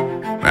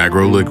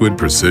 AgroLiquid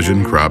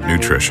Precision Crop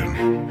Nutrition.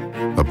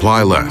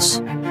 Apply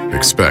less,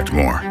 expect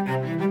more.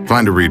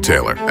 Find a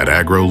retailer at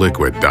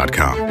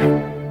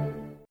agroliquid.com.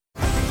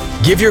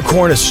 Give your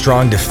corn a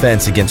strong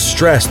defense against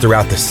stress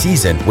throughout the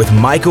season with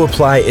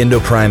MycoApply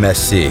Endoprime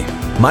SC.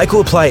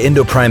 MycoApply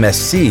Endoprime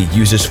SC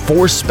uses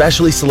 4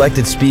 specially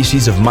selected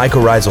species of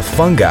mycorrhizal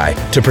fungi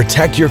to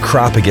protect your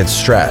crop against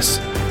stress.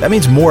 That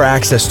means more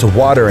access to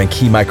water and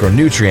key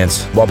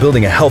micronutrients while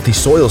building a healthy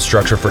soil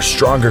structure for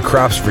stronger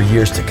crops for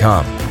years to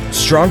come.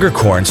 Stronger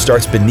corn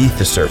starts beneath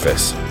the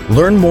surface.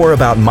 Learn more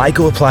about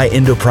MycoApply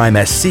Endoprime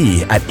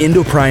SC at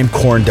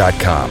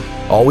endoprimecorn.com.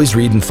 Always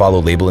read and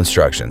follow label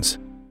instructions.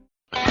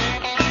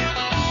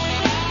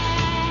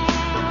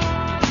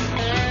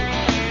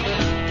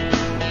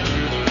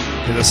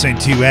 You're listening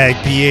to Ag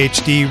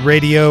PhD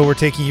Radio. We're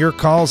taking your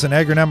calls and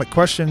agronomic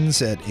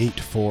questions at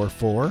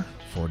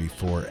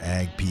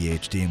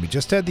 844-44-AG-PhD. And we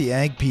just had the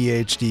Ag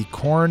PhD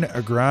Corn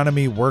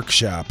Agronomy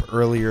Workshop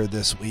earlier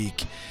this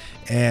week.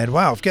 And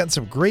wow, I've gotten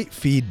some great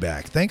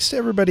feedback. Thanks to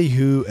everybody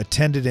who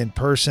attended in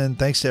person.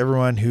 Thanks to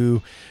everyone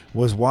who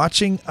was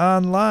watching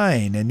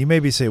online. And you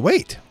maybe say,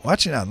 wait,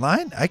 watching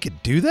online? I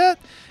could do that?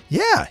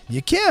 Yeah,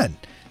 you can.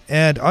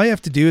 And all you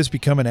have to do is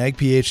become an Ag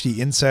PhD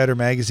Insider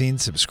Magazine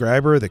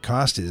subscriber. The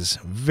cost is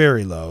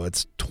very low.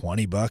 It's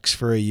 $20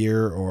 for a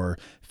year or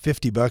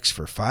 $50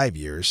 for 5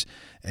 years.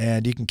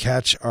 And you can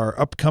catch our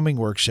upcoming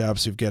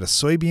workshops. We've got a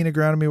soybean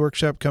agronomy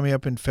workshop coming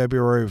up in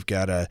February. We've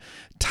got a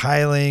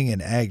tiling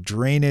and ag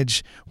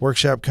drainage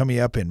workshop coming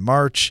up in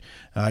March.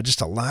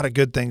 Just a lot of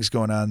good things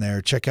going on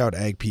there. Check out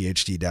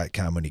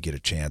agphd.com when you get a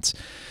chance.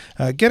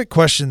 Get a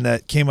question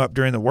that came up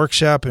during the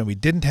workshop, and we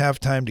didn't have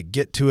time to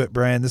get to it,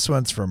 Brian. This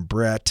one's from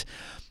Brett.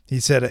 He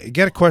said, I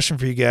got a question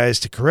for you guys.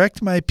 To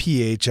correct my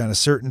pH on a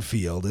certain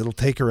field, it'll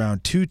take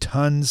around 2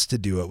 tons to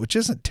do it, which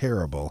isn't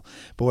terrible.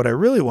 But what I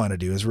really want to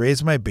do is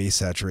raise my base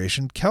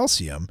saturation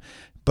calcium.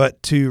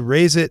 But to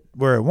raise it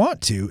where I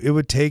want to, it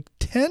would take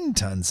 10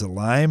 tons of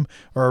lime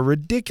or a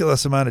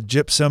ridiculous amount of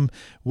gypsum,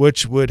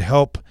 which would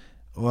help,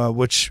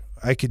 which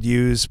I could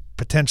use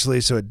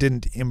potentially so it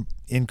didn't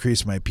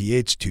increase my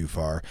pH too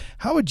far.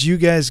 How would you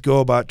guys go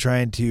about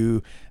trying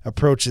to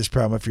approach this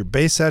problem if your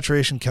base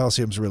saturation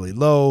calcium is really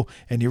low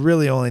and you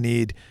really only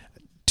need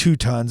 2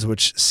 tons,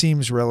 which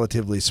seems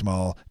relatively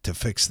small, to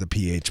fix the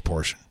pH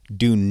portion?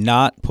 Do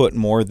not put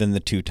more than the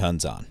 2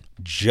 tons on.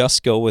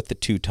 Just go with the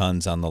 2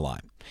 tons on the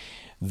lime.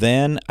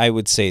 Then I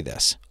would say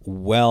this.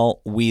 Well,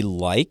 we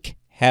like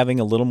having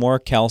a little more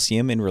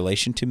calcium in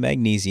relation to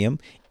magnesium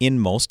in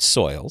most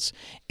soils,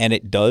 and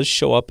it does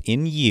show up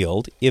in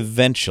yield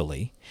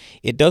eventually.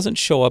 It doesn't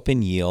show up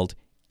in yield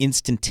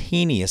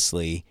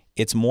instantaneously.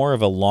 It's more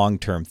of a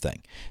long-term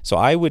thing. So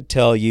I would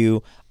tell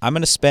you, I'm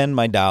going to spend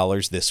my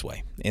dollars this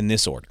way, in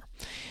this order.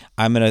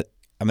 I'm going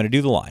to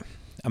do the lime.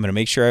 I'm going to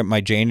make sure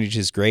my drainage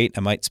is great.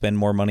 I might spend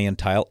more money on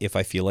tile if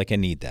I feel like I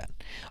need that.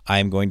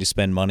 I'm going to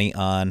spend money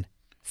on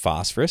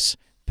phosphorus,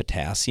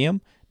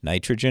 potassium,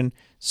 nitrogen,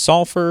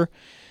 sulfur,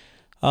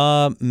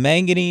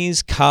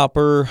 manganese,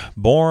 copper,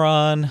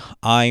 boron,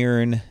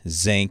 iron,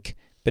 zinc,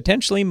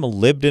 potentially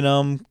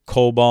molybdenum,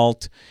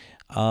 cobalt.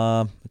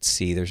 Let's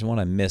see, there's one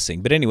I'm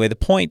missing. But anyway, the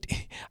point,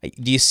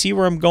 do you see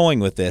where I'm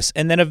going with this?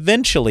 And then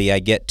eventually I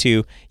get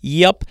to,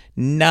 yep,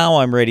 now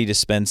I'm ready to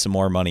spend some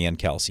more money on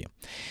calcium.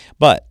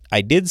 But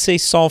I did say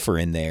sulfur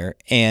in there,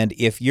 and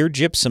if your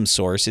gypsum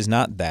source is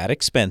not that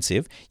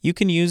expensive, you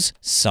can use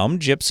some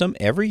gypsum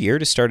every year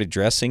to start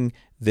addressing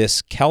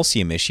this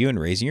calcium issue and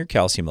raising your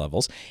calcium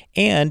levels,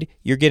 and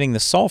you're getting the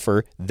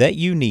sulfur that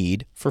you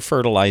need for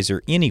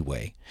fertilizer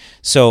anyway.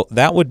 So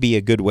that would be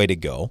a good way to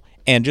go,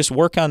 and just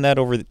work on that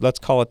over, let's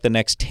call it the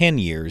next 10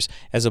 years,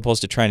 as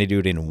opposed to trying to do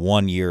it in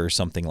 1 year or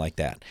something like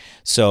that.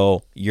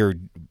 So your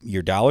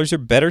dollars are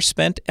better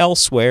spent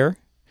elsewhere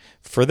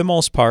for the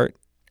most part.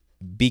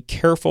 Be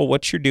careful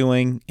what you're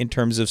doing in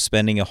terms of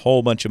spending a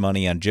whole bunch of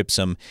money on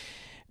gypsum,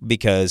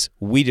 because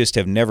we just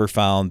have never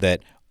found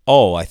that,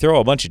 oh, I throw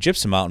a bunch of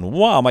gypsum out and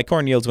wow, my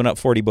corn yields went up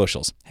 40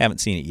 bushels. Haven't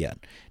seen it yet.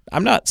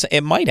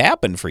 It might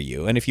happen for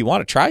you. And if you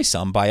want to try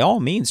some, by all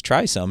means,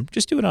 try some.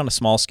 Just do it on a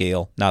small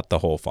scale, not the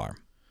whole farm.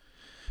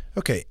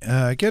 Okay,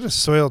 I get a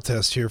soil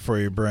test here for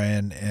you,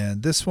 Brian,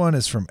 and this one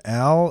is from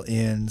Al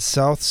in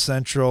South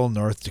Central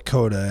North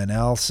Dakota. And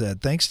Al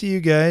said, thanks to you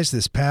guys,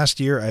 this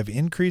past year I've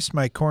increased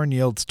my corn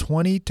yields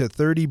 20 to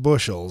 30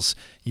 bushels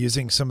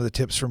using some of the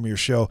tips from your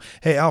show.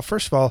 Hey, Al,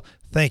 first of all,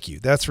 thank you.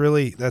 That's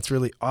really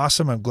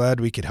awesome. I'm glad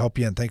we could help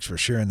you, and thanks for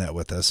sharing that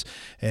with us.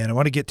 And I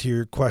want to get to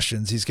your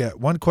questions. He's got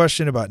one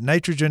question about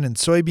nitrogen in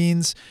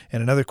soybeans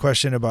and another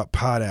question about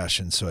potash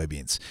in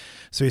soybeans.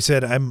 So he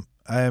said, I'm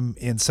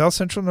in South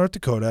Central North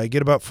Dakota. I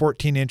get about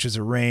 14 inches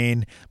of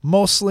rain,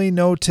 mostly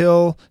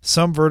no-till,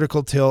 some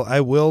vertical till. I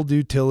will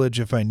do tillage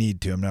if I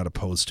need to. I'm not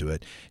opposed to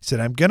it. He said,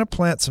 I'm going to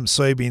plant some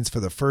soybeans for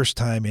the first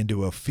time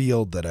into a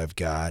field that I've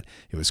got.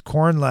 It was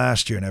corn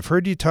last year, and I've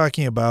heard you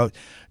talking about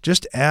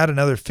just add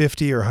another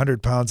 50 or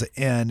 100 pounds of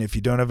N if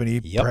you don't have any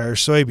prior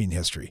soybean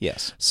history.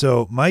 Yes.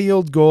 So my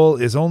yield goal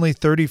is only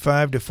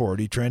 35 to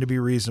 40, trying to be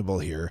reasonable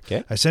here.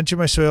 Okay. I sent you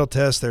my soil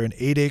test. They're in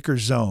 8-acre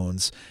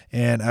zones,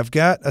 and I've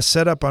got a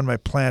setup on my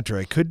planter.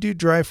 I could do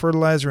dry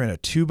fertilizer in a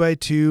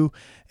 2x2,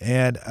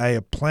 and I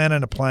plan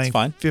on applying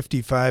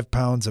 55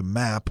 pounds of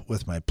MAP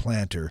with my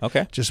planter.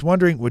 Okay. Just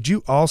wondering, would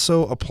you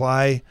also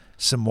apply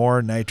some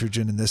more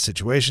nitrogen in this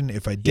situation?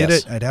 If I did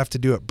it, I'd have to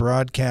do it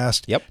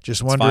broadcast. Yep.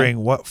 Just wondering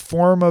what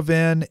form of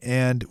N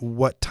and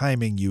what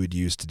timing you would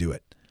use to do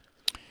it.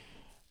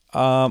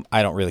 I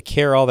don't really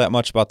care all that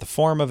much about the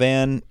form of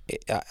N.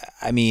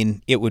 I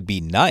mean, it would be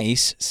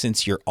nice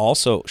since you're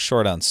also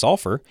short on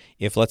sulfur.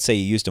 If let's say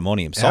you used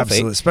ammonium sulfate,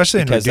 absolutely,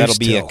 especially in because reduced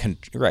that'll be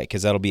till.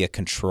 because that'll be a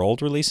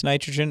controlled release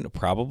nitrogen. It'll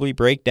probably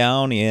break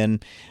down in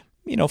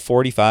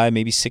 45,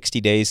 maybe 60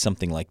 days,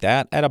 something like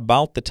that, at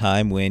about the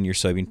time when your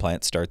soybean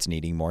plant starts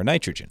needing more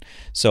nitrogen.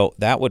 So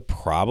that would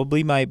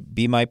probably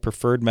be my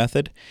preferred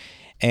method.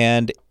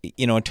 And,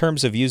 in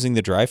terms of using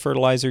the dry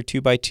fertilizer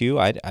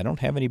 2x2, I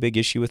don't have any big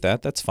issue with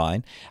that. That's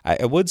fine.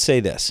 I would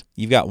say this.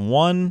 You've got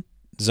one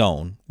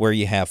zone where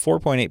you have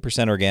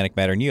 4.8% organic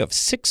matter and you have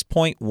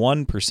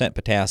 6.1%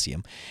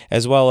 potassium,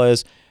 as well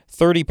as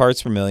 30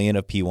 parts per million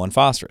of P1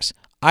 phosphorus.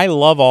 I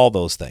love all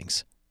those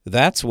things.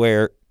 That's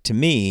where, to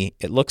me,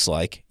 it looks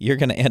like you're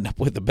going to end up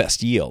with the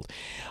best yield.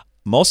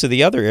 Most of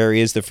the other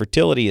areas, the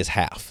fertility is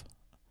half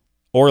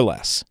or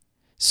less.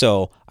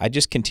 So I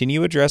just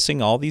continue addressing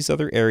all these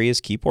other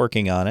areas, keep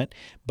working on it,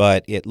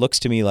 but it looks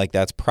to me like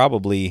that's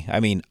probably,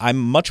 I'm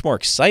much more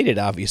excited,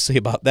 obviously,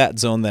 about that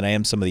zone than I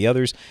am some of the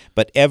others,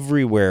 but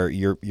everywhere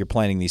you're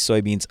planting these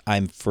soybeans,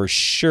 I'm for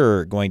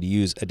sure going to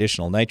use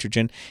additional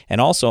nitrogen, and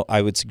also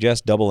I would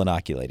suggest double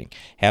inoculating.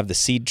 Have the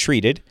seed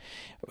treated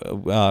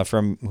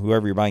from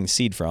whoever you're buying the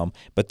seed from,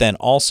 but then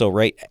also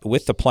right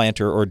with the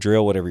planter or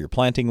drill, whatever you're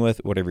planting with,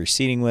 whatever you're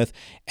seeding with,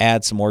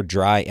 add some more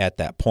dry at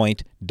that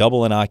point.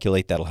 Double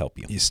inoculate, that'll help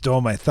you. You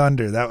stole my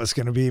thunder. That was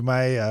going to be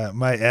my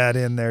my add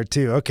in there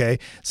too. Okay,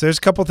 so there's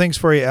a couple things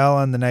for you, Al,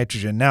 on the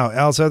nitrogen. Now,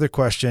 Al's other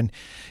question,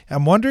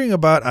 I'm wondering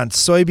about on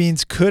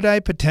soybeans, could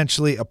I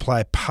potentially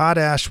apply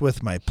potash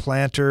with my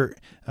planter?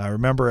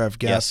 Remember, I've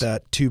got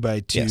that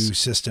 2x2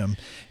 system.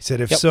 He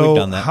said, if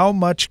so, how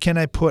much can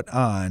I put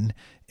on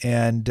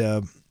and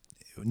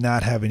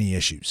not have any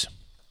issues?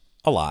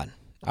 A lot.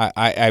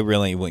 I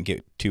really wouldn't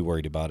get too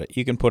worried about it.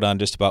 You can put on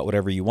just about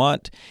whatever you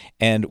want.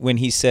 And when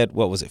he said,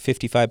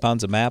 55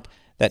 pounds of MAP,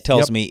 that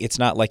tells me it's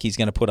not like he's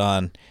going to put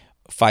on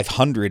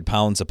 500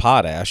 pounds of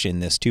potash in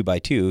this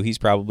 2x2. He's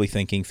probably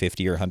thinking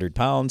 50 or 100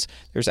 pounds.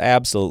 There's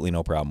absolutely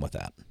no problem with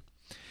that.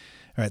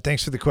 All right,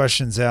 thanks for the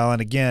questions, Al.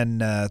 And again,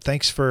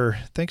 thanks for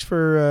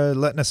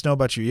letting us know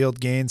about your yield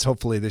gains.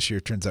 Hopefully this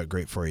year turns out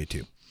great for you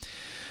too.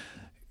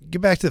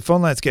 Get back to the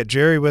phone lines. Get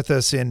Jerry with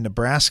us in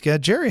Nebraska.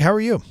 Jerry, how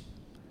are you?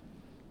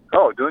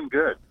 Oh, doing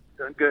good.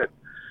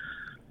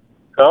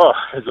 Oh,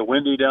 is it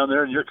windy down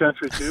there in your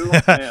country too?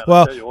 Man,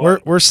 well,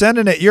 we're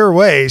sending it your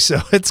way, so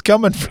it's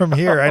coming from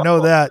here. I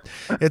know that.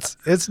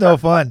 It's no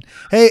fun.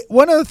 Hey,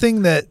 one other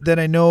thing that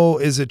I know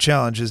is a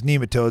challenge is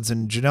nematodes,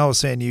 and Janelle was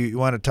saying you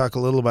want to talk a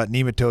little about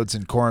nematodes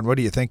in corn. What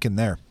are you thinking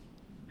there?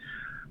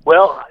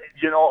 Well,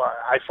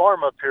 I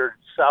farm up here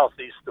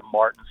southeast of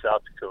Martin,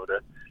 South Dakota.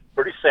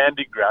 Pretty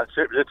sandy ground.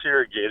 It's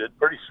irrigated,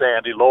 pretty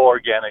sandy, low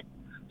organic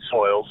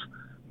soils,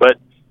 but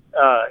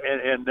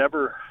and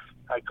never.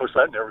 Of course,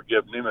 I'd never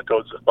give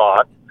nematodes a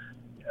thought.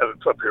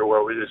 It's up here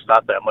where there's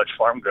not that much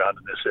farm ground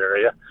in this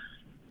area.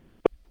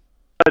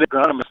 The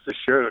agronomist this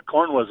year, the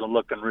corn wasn't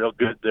looking real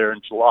good there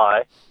in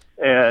July,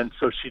 and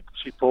so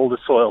she pulled a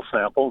soil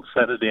sample,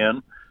 sent it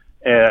in,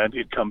 and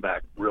it'd come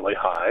back really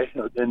high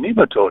in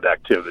nematode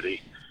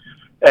activity.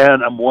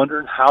 And I'm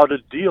wondering how to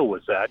deal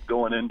with that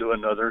going into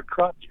another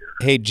crop year.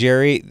 Hey,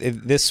 Jerry,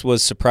 this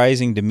was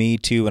surprising to me,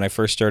 too, when I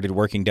first started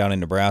working down in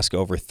Nebraska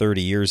over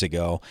 30 years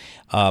ago.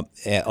 A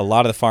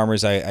lot of the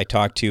farmers I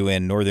talked to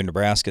in northern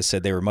Nebraska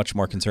said they were much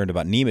more concerned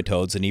about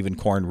nematodes than even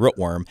corn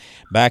rootworm.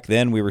 Back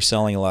then, we were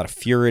selling a lot of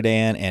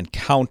Furadan and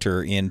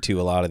Counter into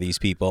a lot of these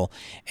people,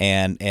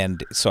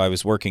 and so I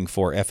was working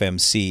for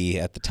FMC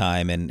at the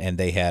time, and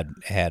they had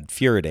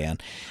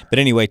Furadan. But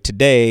anyway,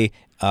 today,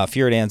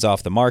 Furadan's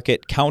off the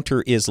market.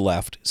 Counter is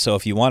left. So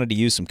if you wanted to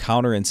use some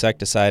counter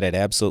insecticide, I'd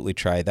absolutely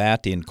try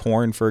that in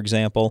corn, for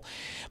example.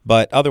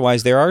 But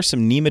otherwise, there are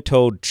some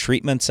nematode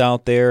treatments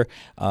out there,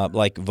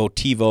 like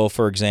Votivo,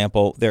 for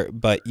example.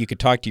 But you could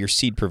talk to your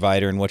seed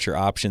provider and what your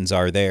options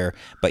are there.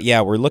 But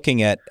yeah, we're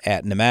looking at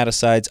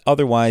nematicides.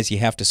 Otherwise, you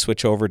have to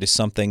switch over to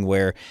something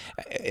where,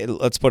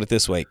 let's put it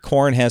this way,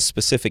 corn has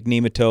specific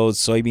nematodes,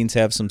 soybeans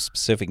have some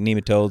specific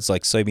nematodes,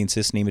 like soybean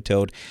cyst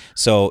nematode.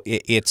 So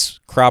it's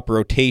crop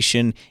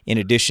rotation in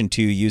addition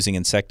to using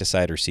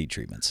insecticide or seed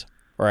treatments,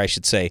 or I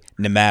should say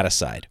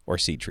nematicide or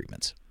seed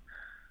treatments.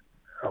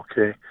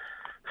 Okay.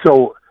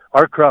 So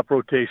our crop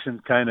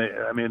rotation kind of,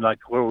 I mean, like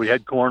where we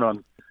had corn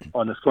on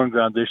this corn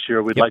ground this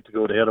year, we'd like to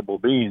go to edible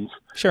beans.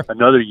 Sure.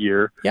 Another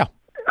year. Yeah.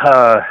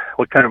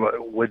 What kind of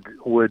would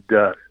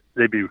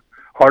they be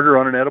harder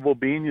on an edible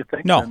bean, you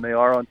think, than they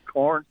are on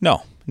corn?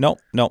 No.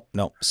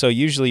 So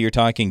usually you're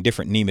talking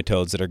different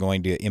nematodes that are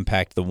going to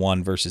impact the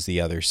one versus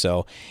the other.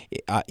 So,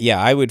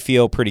 I would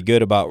feel pretty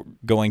good about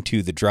going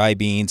to the dry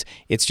beans.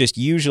 It's just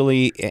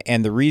usually,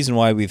 and the reason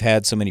why we've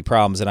had so many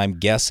problems, and I'm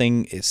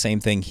guessing same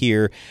thing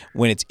here,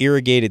 when it's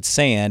irrigated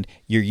sand,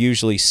 you're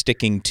usually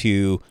sticking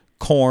to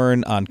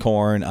corn on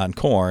corn on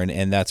corn,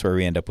 and that's where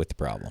we end up with the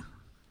problem.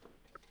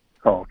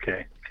 Oh,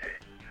 okay.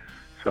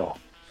 So,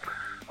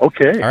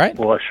 okay. All right.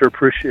 Well, I sure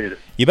appreciate it.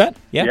 You bet.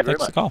 Yeah, very thanks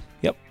for much. the call.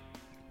 Yep.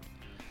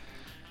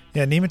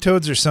 Yeah,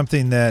 nematodes are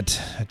something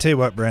that, I tell you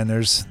what, Brian,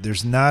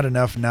 there's not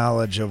enough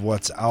knowledge of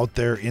what's out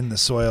there in the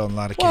soil in a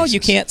lot of cases. Well, you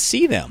can't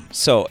see them.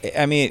 So,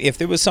 I mean, if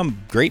there was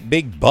some great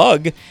big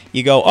bug,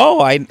 you go,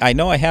 oh, I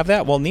know I have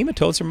that. Well,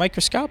 nematodes are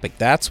microscopic.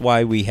 That's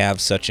why we have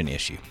such an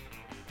issue.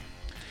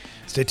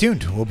 Stay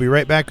tuned. We'll be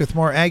right back with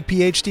more Ag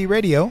PhD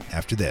Radio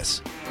after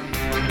this.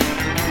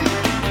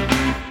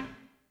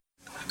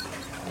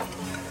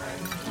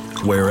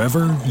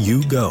 Wherever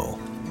you go,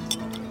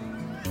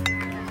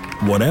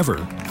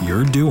 whatever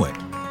you're doing,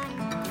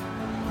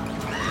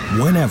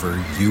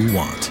 whenever you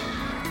want.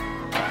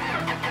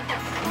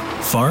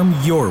 Farm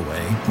your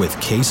way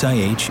with Case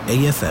IH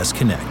AFS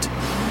Connect.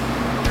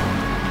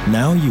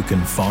 Now you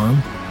can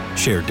farm,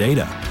 share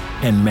data,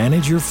 and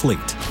manage your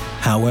fleet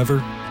however,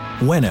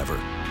 whenever,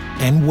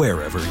 and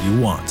wherever you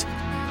want.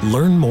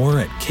 Learn more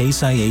at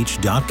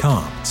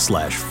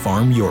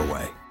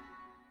caseih.com/farmyourway.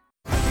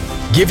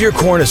 Give your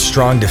corn a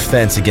strong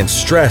defense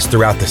against stress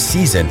throughout the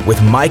season with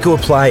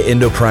MycoApply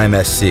Endoprime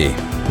SC.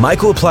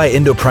 MycoApply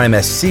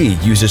Endoprime SC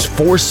uses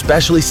 4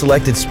 specially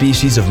selected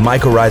species of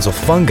mycorrhizal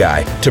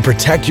fungi to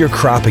protect your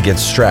crop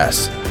against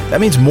stress.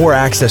 That means more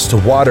access to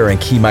water and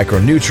key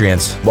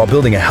micronutrients while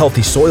building a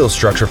healthy soil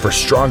structure for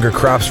stronger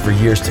crops for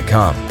years to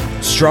come.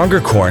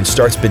 Stronger corn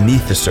starts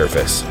beneath the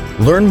surface.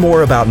 Learn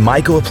more about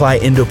MycoApply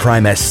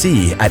Endoprime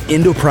SC at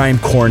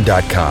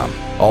endoprimecorn.com.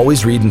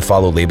 Always read and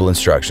follow label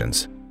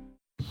instructions.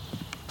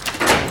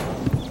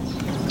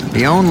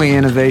 The only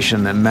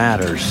innovation that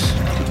matters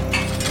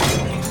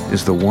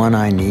is the one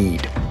I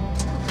need.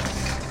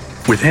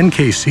 With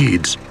NK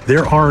Seeds,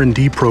 their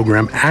R&D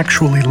program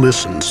actually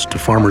listens to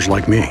farmers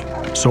like me,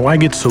 so I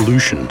get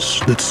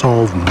solutions that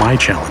solve my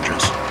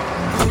challenges.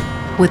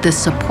 With the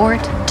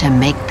support to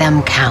make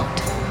them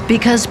count.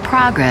 Because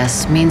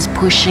progress means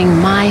pushing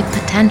my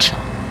potential,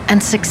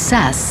 and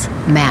success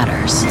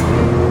matters.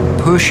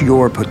 Push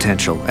your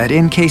potential at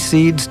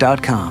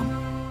nkseeds.com.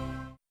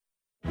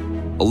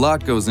 A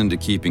lot goes into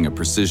keeping a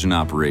precision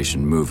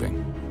operation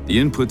moving. The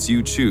inputs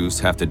you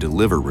choose have to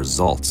deliver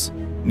results.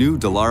 New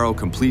Delaro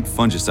Complete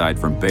Fungicide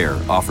from Bayer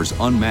offers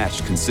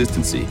unmatched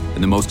consistency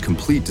and the most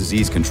complete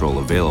disease control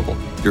available.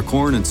 Your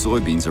corn and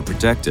soybeans are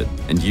protected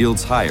and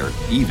yields higher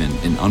even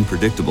in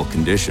unpredictable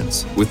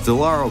conditions. With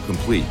Delaro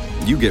Complete,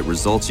 you get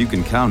results you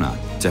can count on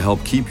to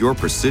help keep your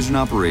precision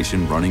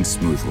operation running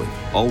smoothly.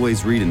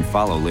 Always read and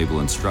follow label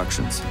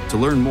instructions. To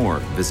learn more,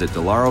 visit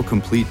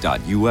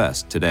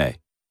delarocomplete.us today.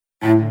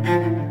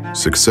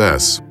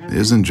 Success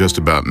isn't just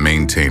about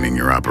maintaining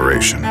your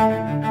operation,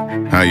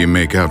 how you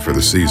make out for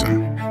the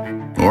season,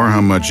 or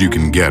how much you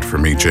can get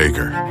from each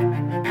acre.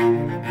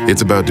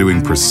 It's about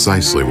doing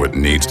precisely what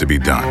needs to be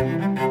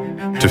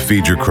done to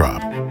feed your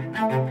crop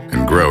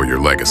and grow your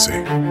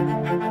legacy,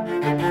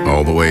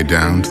 all the way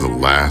down to the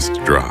last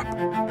drop.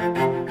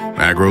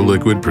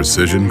 AgroLiquid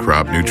Precision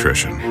Crop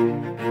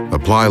Nutrition.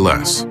 Apply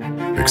less,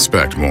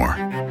 expect more.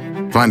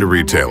 Find a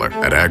retailer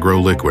at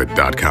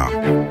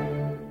agroliquid.com.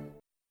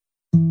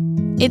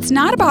 It's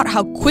not about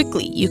how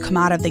quickly you come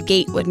out of the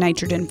gate with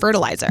nitrogen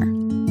fertilizer,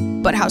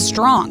 but how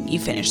strong you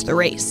finish the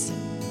race.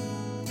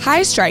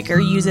 High Striker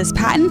uses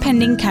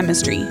patent-pending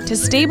chemistry to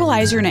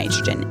stabilize your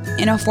nitrogen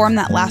in a form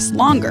that lasts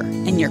longer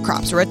in your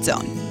crop's root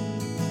zone.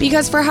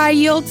 Because for high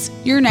yields,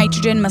 your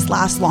nitrogen must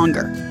last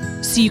longer,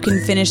 so you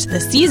can finish the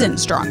season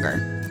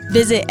stronger.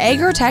 Visit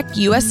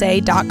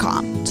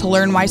agrotechusa.com to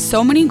learn why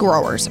so many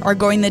growers are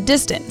going the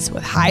distance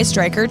with High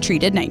Striker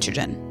treated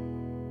nitrogen.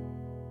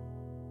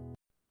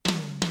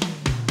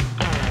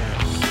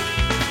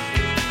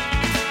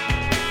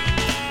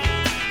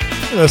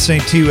 You're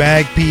listening to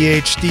Ag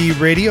PhD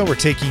Radio. We're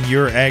taking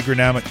your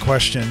agronomic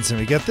questions, and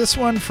we got this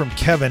one from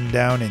Kevin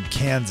down in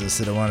Kansas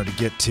that I wanted to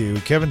get to.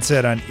 Kevin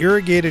said, on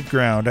irrigated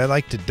ground, I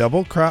like to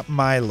double crop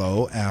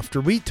milo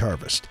after wheat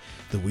harvest.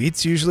 The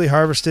wheat's usually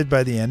harvested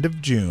by the end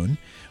of June.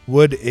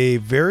 Would a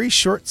very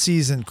short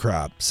season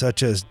crop,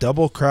 such as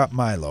double crop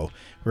milo,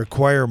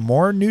 require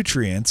more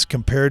nutrients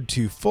compared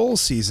to full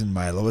season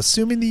milo,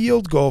 assuming the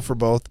yield goal for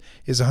both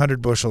is 100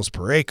 bushels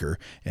per acre?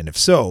 And if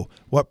so,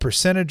 what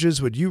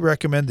percentages would you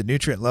recommend the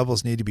nutrient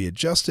levels need to be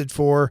adjusted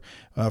for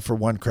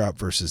one crop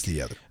versus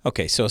the other?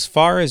 Okay, so as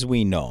far as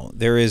we know,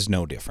 there is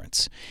no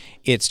difference.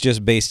 It's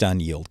just based on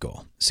yield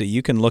goal. So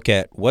you can look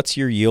at what's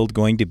your yield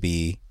going to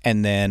be,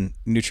 and then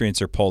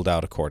nutrients are pulled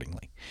out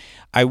accordingly.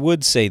 I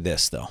would say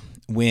this, though.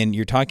 When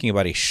you're talking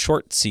about a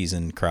short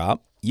season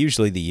crop,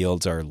 usually the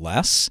yields are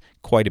less,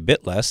 quite a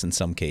bit less in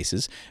some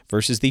cases,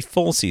 versus the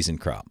full season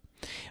crop.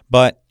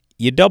 But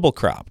you double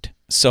cropped.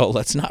 So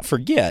let's not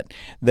forget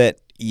that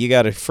you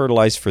got to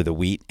fertilize for the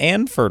wheat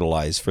and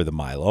fertilize for the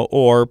milo,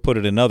 or put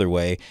it another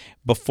way,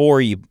 before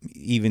you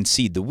even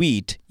seed the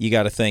wheat, you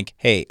got to think,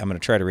 hey, I'm going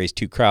to try to raise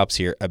 2 crops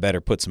here. I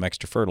better put some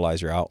extra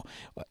fertilizer out.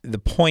 The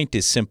point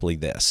is simply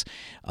this.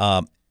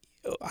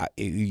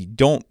 You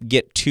don't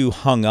get too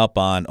hung up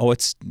on,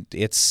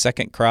 it's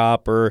second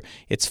crop or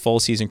it's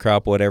full season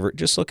crop, whatever.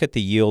 Just look at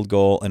the yield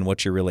goal and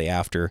what you're really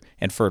after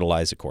and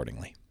fertilize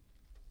accordingly.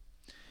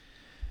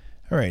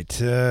 All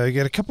right. I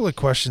got a couple of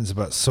questions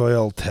about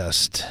soil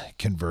test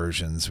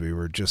conversions. We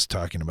were just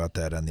talking about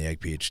that on the Ag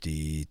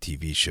PhD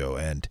TV show.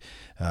 And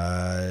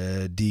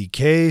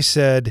DK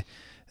said,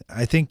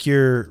 I think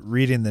you're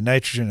reading the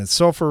nitrogen and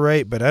sulfur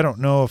right, but I don't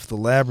know if the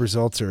lab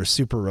results are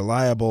super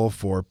reliable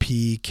for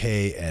P,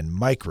 K, and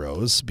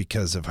micros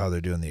because of how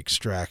they're doing the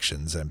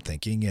extractions, I'm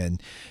thinking.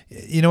 And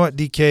you know what,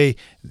 DK,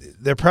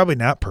 they're probably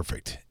not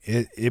perfect.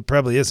 It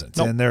probably isn't.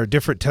 Nope. And there are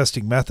different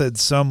testing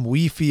methods. Some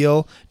we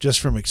feel, just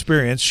from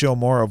experience, show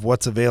more of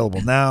what's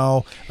available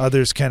now.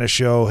 Others kind of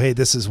show, hey,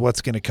 this is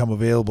what's going to come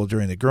available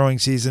during the growing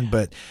season.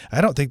 But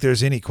I don't think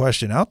there's any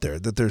question out there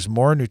that there's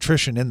more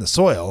nutrition in the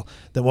soil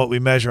than what we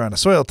measure on a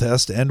soil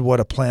test and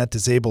what a plant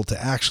is able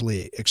to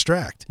actually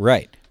extract.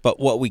 Right. But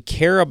what we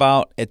care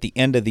about at the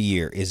end of the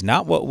year is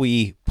not what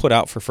we put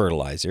out for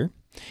fertilizer.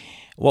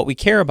 What we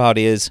care about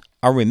is,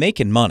 are we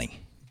making money?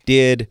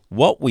 Did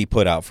what we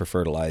put out for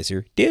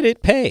fertilizer, did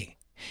it pay?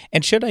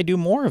 And should I do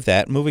more of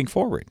that moving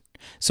forward?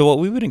 So what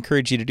we would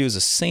encourage you to do is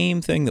the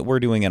same thing that we're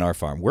doing in our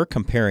farm. We're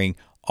comparing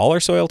all our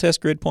soil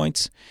test grid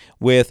points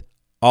with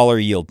all our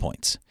yield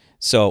points.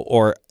 So,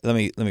 or let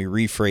me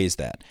rephrase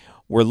that.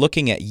 We're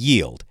looking at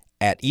yield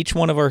at each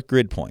one of our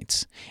grid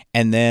points,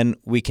 and then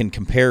we can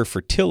compare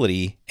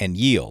fertility and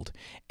yield.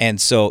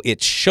 And so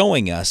it's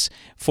showing us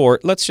for,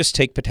 let's just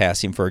take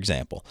potassium, for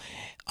example.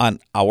 On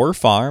our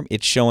farm,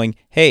 it's showing,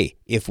 hey,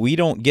 if we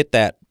don't get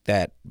that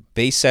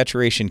base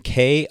saturation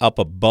K up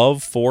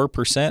above 4%,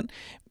 6%,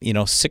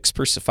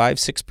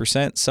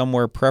 5-6%,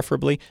 somewhere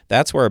preferably,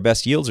 that's where our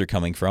best yields are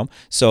coming from.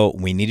 So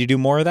we need to do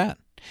more of that.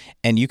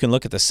 And you can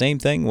look at the same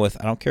thing with,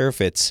 I don't care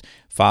if it's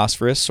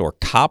phosphorus or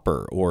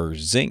copper or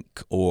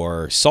zinc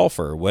or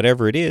sulfur,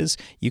 whatever it is,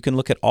 you can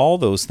look at all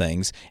those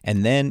things,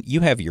 and then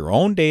you have your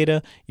own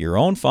data, your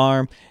own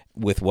farm,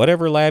 with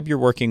whatever lab you're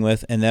working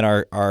with, and then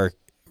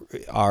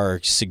our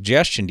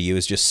suggestion to you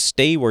is just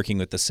stay working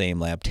with the same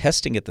lab,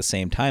 testing at the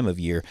same time of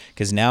year,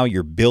 because now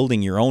you're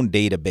building your own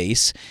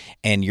database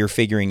and you're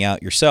figuring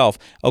out yourself,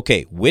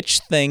 okay, which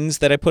things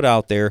that I put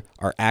out there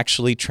are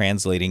actually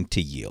translating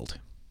to yield.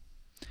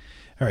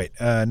 All right,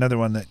 another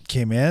one that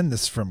came in,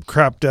 this is from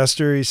Crop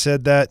Duster. He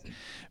said that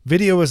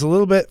video was a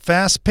little bit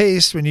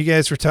fast-paced when you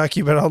guys were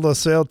talking about all those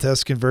soil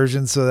test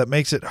conversions, so that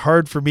makes it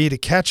hard for me to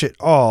catch it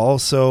all.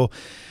 So,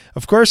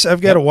 of course,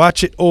 I've got to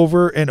watch it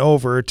over and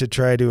over to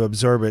try to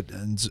absorb it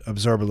and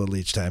absorb a little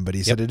each time. But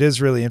he said it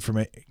is really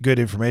good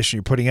information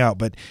you're putting out.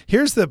 But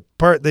here's the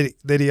part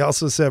that he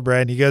also said,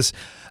 Brian. He goes,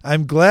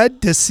 I'm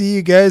glad to see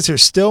you guys are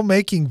still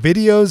making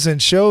videos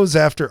and shows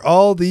after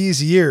all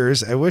these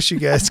years. I wish you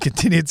guys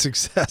continued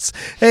success.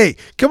 Hey,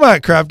 come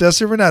on, Crop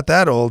Duster. We're not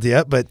that old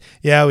yet. But,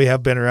 yeah, we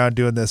have been around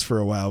doing this for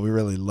a while. We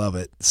really love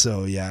it.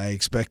 So, yeah, I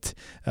expect,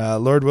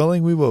 Lord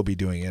willing, we will be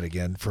doing it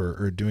again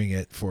doing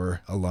it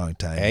for a long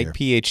time. Ag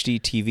PhD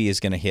TV is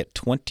going to hit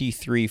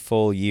 23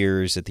 full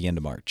years at the end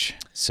of March.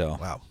 So,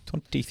 wow.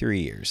 23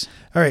 years.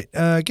 All right.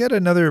 Get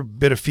another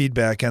bit of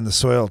feedback on the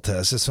soil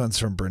test. This one's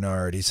from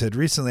Bernard. He said,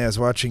 recently I was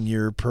watching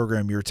your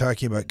program. You were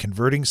talking about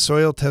converting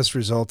soil test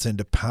results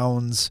into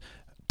pounds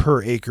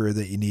per acre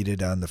that you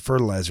needed on the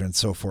fertilizer and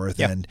so forth.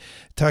 Yep. And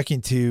talking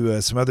to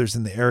some others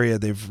in the area,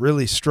 they've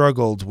really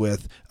struggled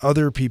with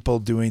other people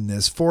doing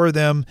this for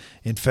them.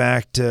 In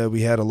fact,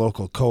 we had a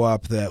local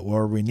co-op that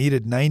where we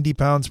needed 90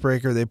 pounds per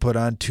acre, they put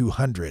on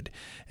 200.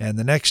 And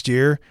the next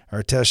year,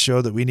 our test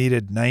showed that we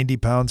needed 90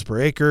 pounds per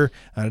acre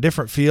on a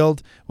different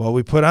field. Well,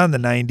 we put on the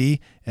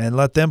 90 and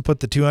let them put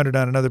the 200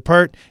 on another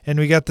part, and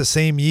we got the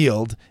same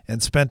yield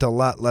and spent a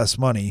lot less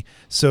money.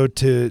 So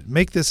to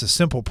make this a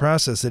simple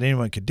process that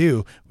anyone could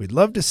do, we'd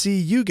love to see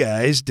you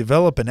guys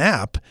develop an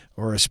app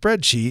or a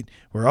spreadsheet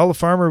where all a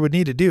farmer would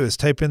need to do is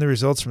type in the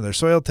results from their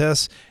soil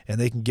tests, and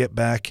they can get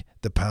back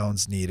the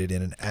pounds needed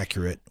in an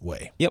accurate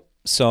way. Yep.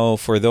 So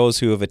for those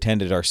who have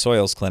attended our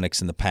soils clinics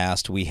in the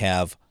past, we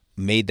have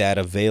made that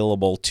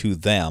available to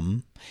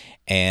them,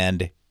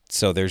 and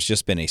so there's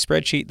just been a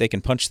spreadsheet. They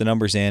can punch the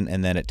numbers in,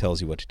 and then it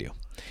tells you what to do.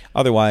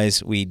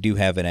 Otherwise, we do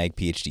have an Ag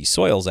PhD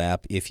Soils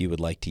app if you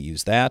would like to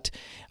use that,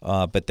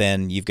 but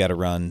then you've got to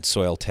run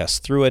soil tests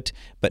through it.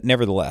 But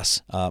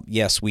nevertheless,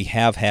 yes, we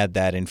have had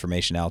that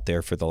information out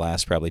there for the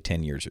last probably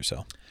 10 years or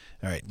so.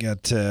 All right,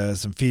 got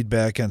some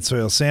feedback on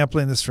soil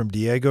sampling. This is from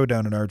Diego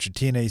down in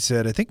Argentina. He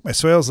said, I think my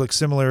soils look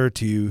similar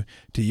to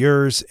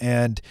yours,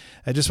 and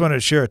I just wanted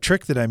to share a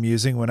trick that I'm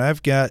using when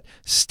I've got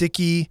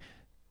sticky,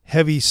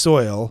 heavy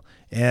soil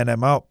and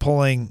I'm out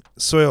pulling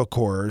soil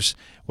cores.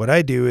 What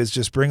I do is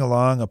just bring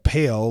along a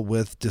pail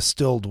with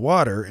distilled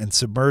water and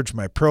submerge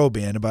my probe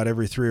in about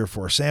every 3 or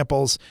 4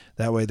 samples.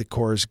 That way the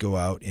cores go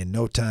out in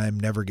no time,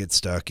 never get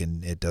stuck,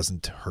 and it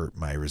doesn't hurt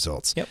my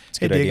results. Yep,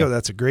 hey, Diego,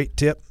 that's a great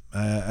tip.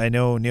 I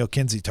know Neil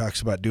Kinsey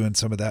talks about doing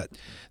some of that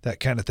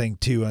kind of thing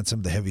too on some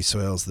of the heavy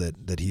soils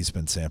that he's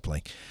been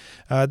sampling.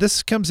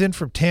 This comes in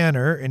from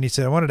Tanner, and he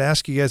said, I wanted to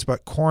ask you guys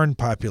about corn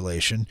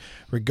population.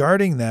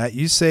 Regarding that,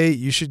 you say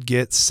you should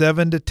get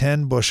 7 to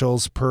 10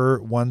 bushels per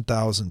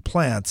 1,000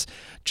 plants.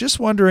 Just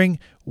wondering,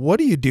 what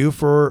do you do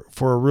for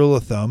a rule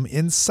of thumb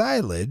in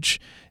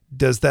silage?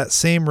 Does that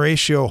same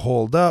ratio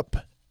hold up?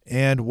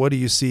 And what do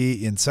you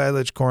see in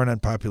silage corn on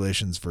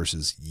populations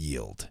versus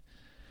yield?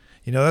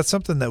 You know, that's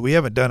something that we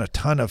haven't done a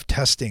ton of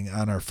testing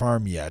on our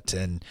farm yet.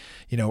 And,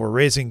 you know, we're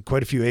raising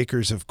quite a few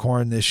acres of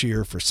corn this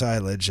year for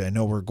silage. I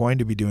know we're going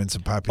to be doing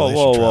some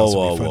population trials.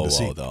 It'll be fun to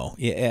see. Though.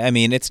 Yeah, I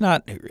mean, it's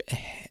not...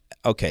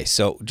 Okay,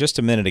 so just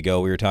a minute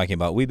ago, we were talking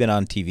about, we've been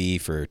on TV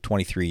for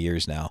 23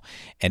 years now,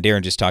 and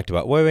Darren just talked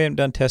about, well, we haven't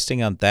done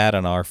testing on that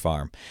on our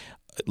farm.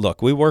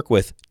 Look, we work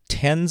with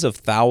tens of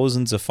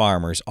thousands of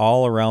farmers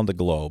all around the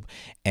globe.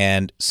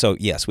 And so,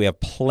 yes, we have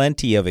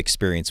plenty of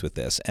experience with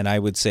this. And I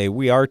would say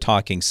we are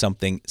talking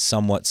something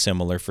somewhat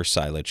similar for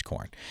silage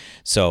corn.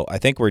 So I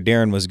think where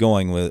Darren was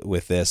going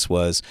with this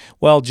was,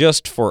 well,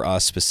 just for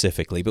us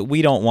specifically. But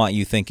we don't want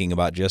you thinking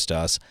about just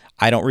us.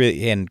 I don't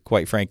really, and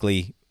quite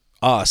frankly,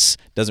 us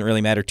doesn't really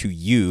matter to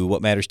you.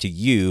 What matters to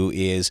you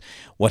is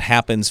what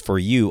happens for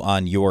you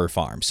on your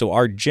farm. So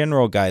our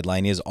general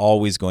guideline is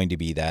always going to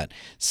be that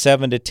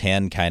 7 to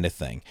 10 kind of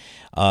thing.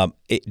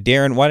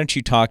 Darren, why don't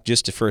you talk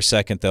just for a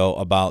second, though,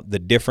 about the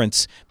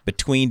difference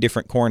between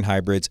different corn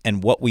hybrids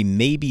and what we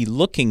may be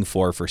looking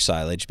for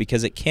silage,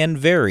 because it can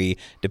vary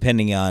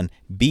depending on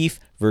beef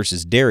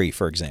versus dairy,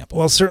 for example.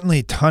 Well,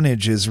 certainly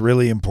tonnage is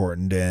really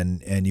important,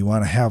 and you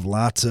want to have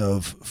lots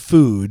of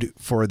food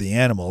for the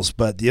animals.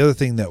 But the other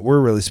thing that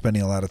we're really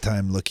spending a lot of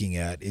time looking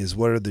at is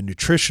what are the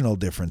nutritional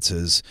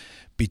differences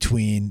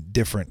between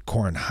different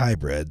corn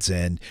hybrids,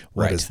 and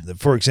what is,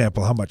 for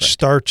example, how much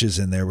starch is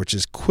in there, which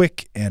is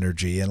quick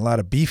energy. And a lot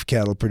of beef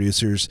cattle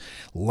producers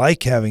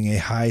like having a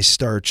high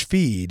starch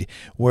feed,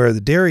 where the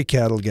dairy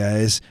cattle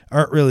guys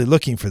aren't really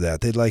looking for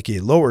that. They'd like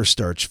a lower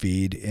starch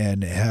feed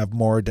and have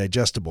more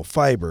digestible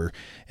fiber,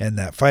 and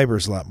that fiber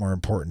is a lot more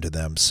important to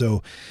them.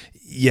 So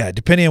yeah,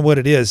 depending on what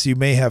it is, you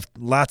may have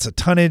lots of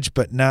tonnage,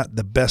 but not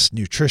the best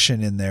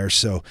nutrition in there.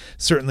 So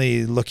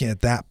certainly looking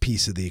at that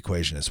piece of the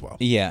equation as well.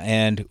 Yeah,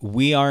 and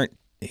we aren't,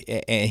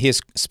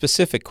 his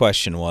specific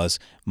question was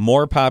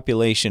more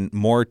population,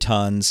 more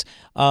tons,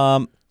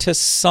 to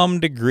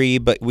some degree,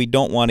 but we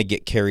don't want to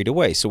get carried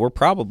away. So we're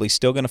probably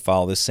still going to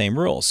follow the same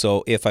rule.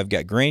 So if I've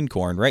got grain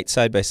corn right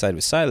side by side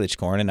with silage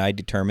corn, and I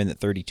determine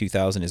that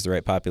 32,000 is the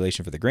right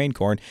population for the grain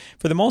corn,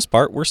 for the most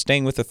part, we're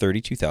staying with the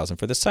 32,000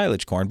 for the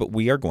silage corn, but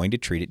we are going to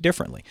treat it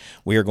differently.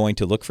 We are going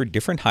to look for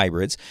different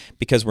hybrids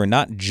because we're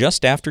not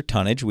just after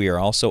tonnage, we are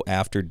also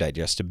after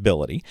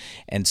digestibility.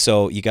 And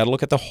so you got to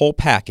look at the whole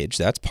package.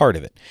 That's part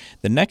of it.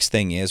 The next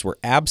thing is we're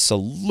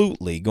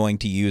absolutely going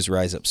to use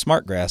Rise Up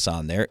Smartgrass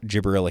on there,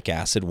 gibberellic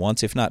acid,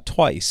 once, if not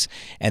twice,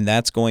 and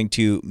that's going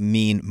to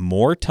mean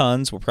more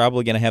tons. We're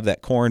probably going to have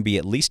that corn be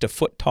at least a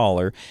foot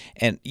taller,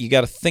 and you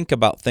got to think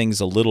about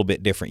things a little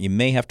bit different. You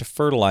may have to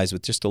fertilize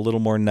with just a little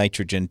more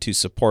nitrogen to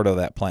support all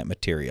that plant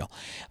material.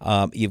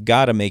 You've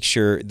got to make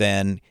sure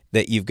then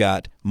that you've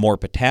got more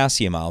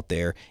potassium out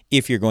there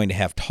if you're going to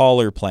have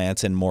taller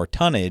plants and more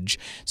tonnage,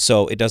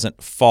 so it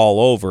doesn't fall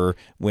over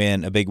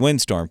when a big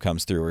windstorm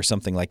comes through or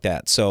something like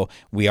that. So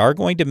we are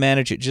going to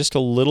manage it just a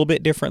little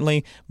bit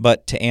differently,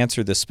 but to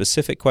answer the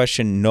specific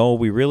question, no,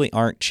 we really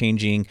aren't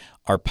changing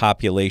our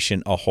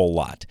population a whole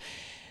lot.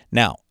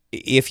 Now,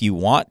 if you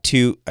want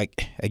to,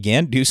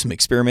 again, do some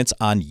experiments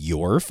on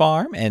your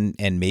farm,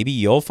 and maybe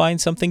you'll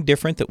find something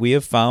different that we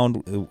have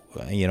found,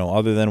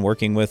 other than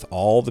working with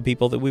all the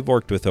people that we've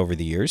worked with over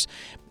the years,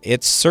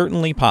 it's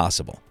certainly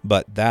possible.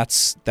 But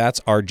that's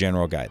our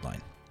general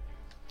guideline.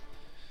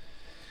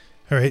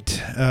 All right.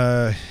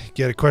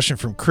 Get a question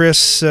from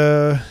Chris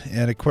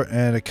and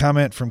a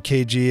comment from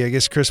KG. I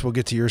guess, Chris, we'll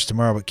get to yours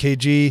tomorrow. But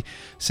KG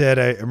said,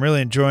 I'm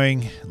really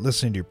enjoying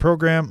listening to your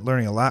program,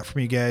 learning a lot from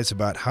you guys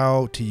about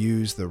how to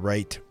use the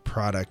right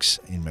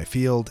products in my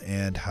field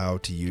and how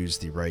to use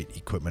the right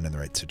equipment in the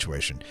right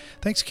situation.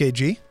 Thanks,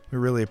 KG. We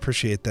really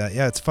appreciate that.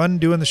 Yeah, it's fun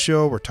doing the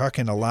show. We're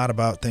talking a lot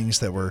about things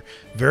that we're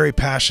very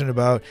passionate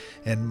about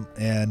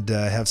and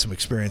have some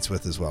experience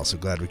with as well. So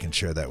glad we can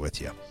share that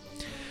with you.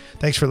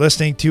 Thanks for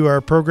listening to our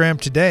program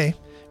today.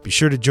 Be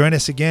sure to join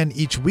us again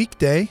each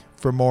weekday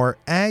for more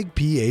Ag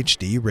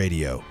PhD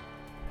Radio.